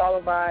Atlanta,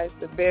 followed by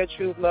the Bare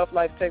Truth, Love,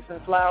 Life, Sex,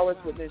 and Flowers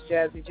with Ms.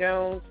 Jazzy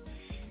Jones.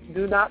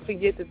 Do not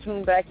forget to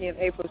tune back in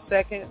April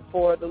 2nd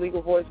for The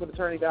Legal Voice with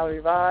Attorney Valerie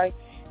Vi.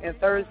 And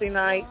Thursday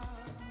night,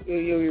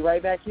 you'll be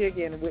right back here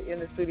again in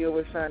the studio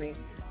with Sonny.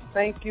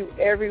 Thank you,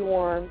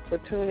 everyone, for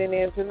tuning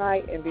in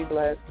tonight, and be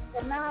blessed.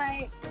 Good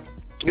night.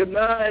 Good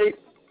night.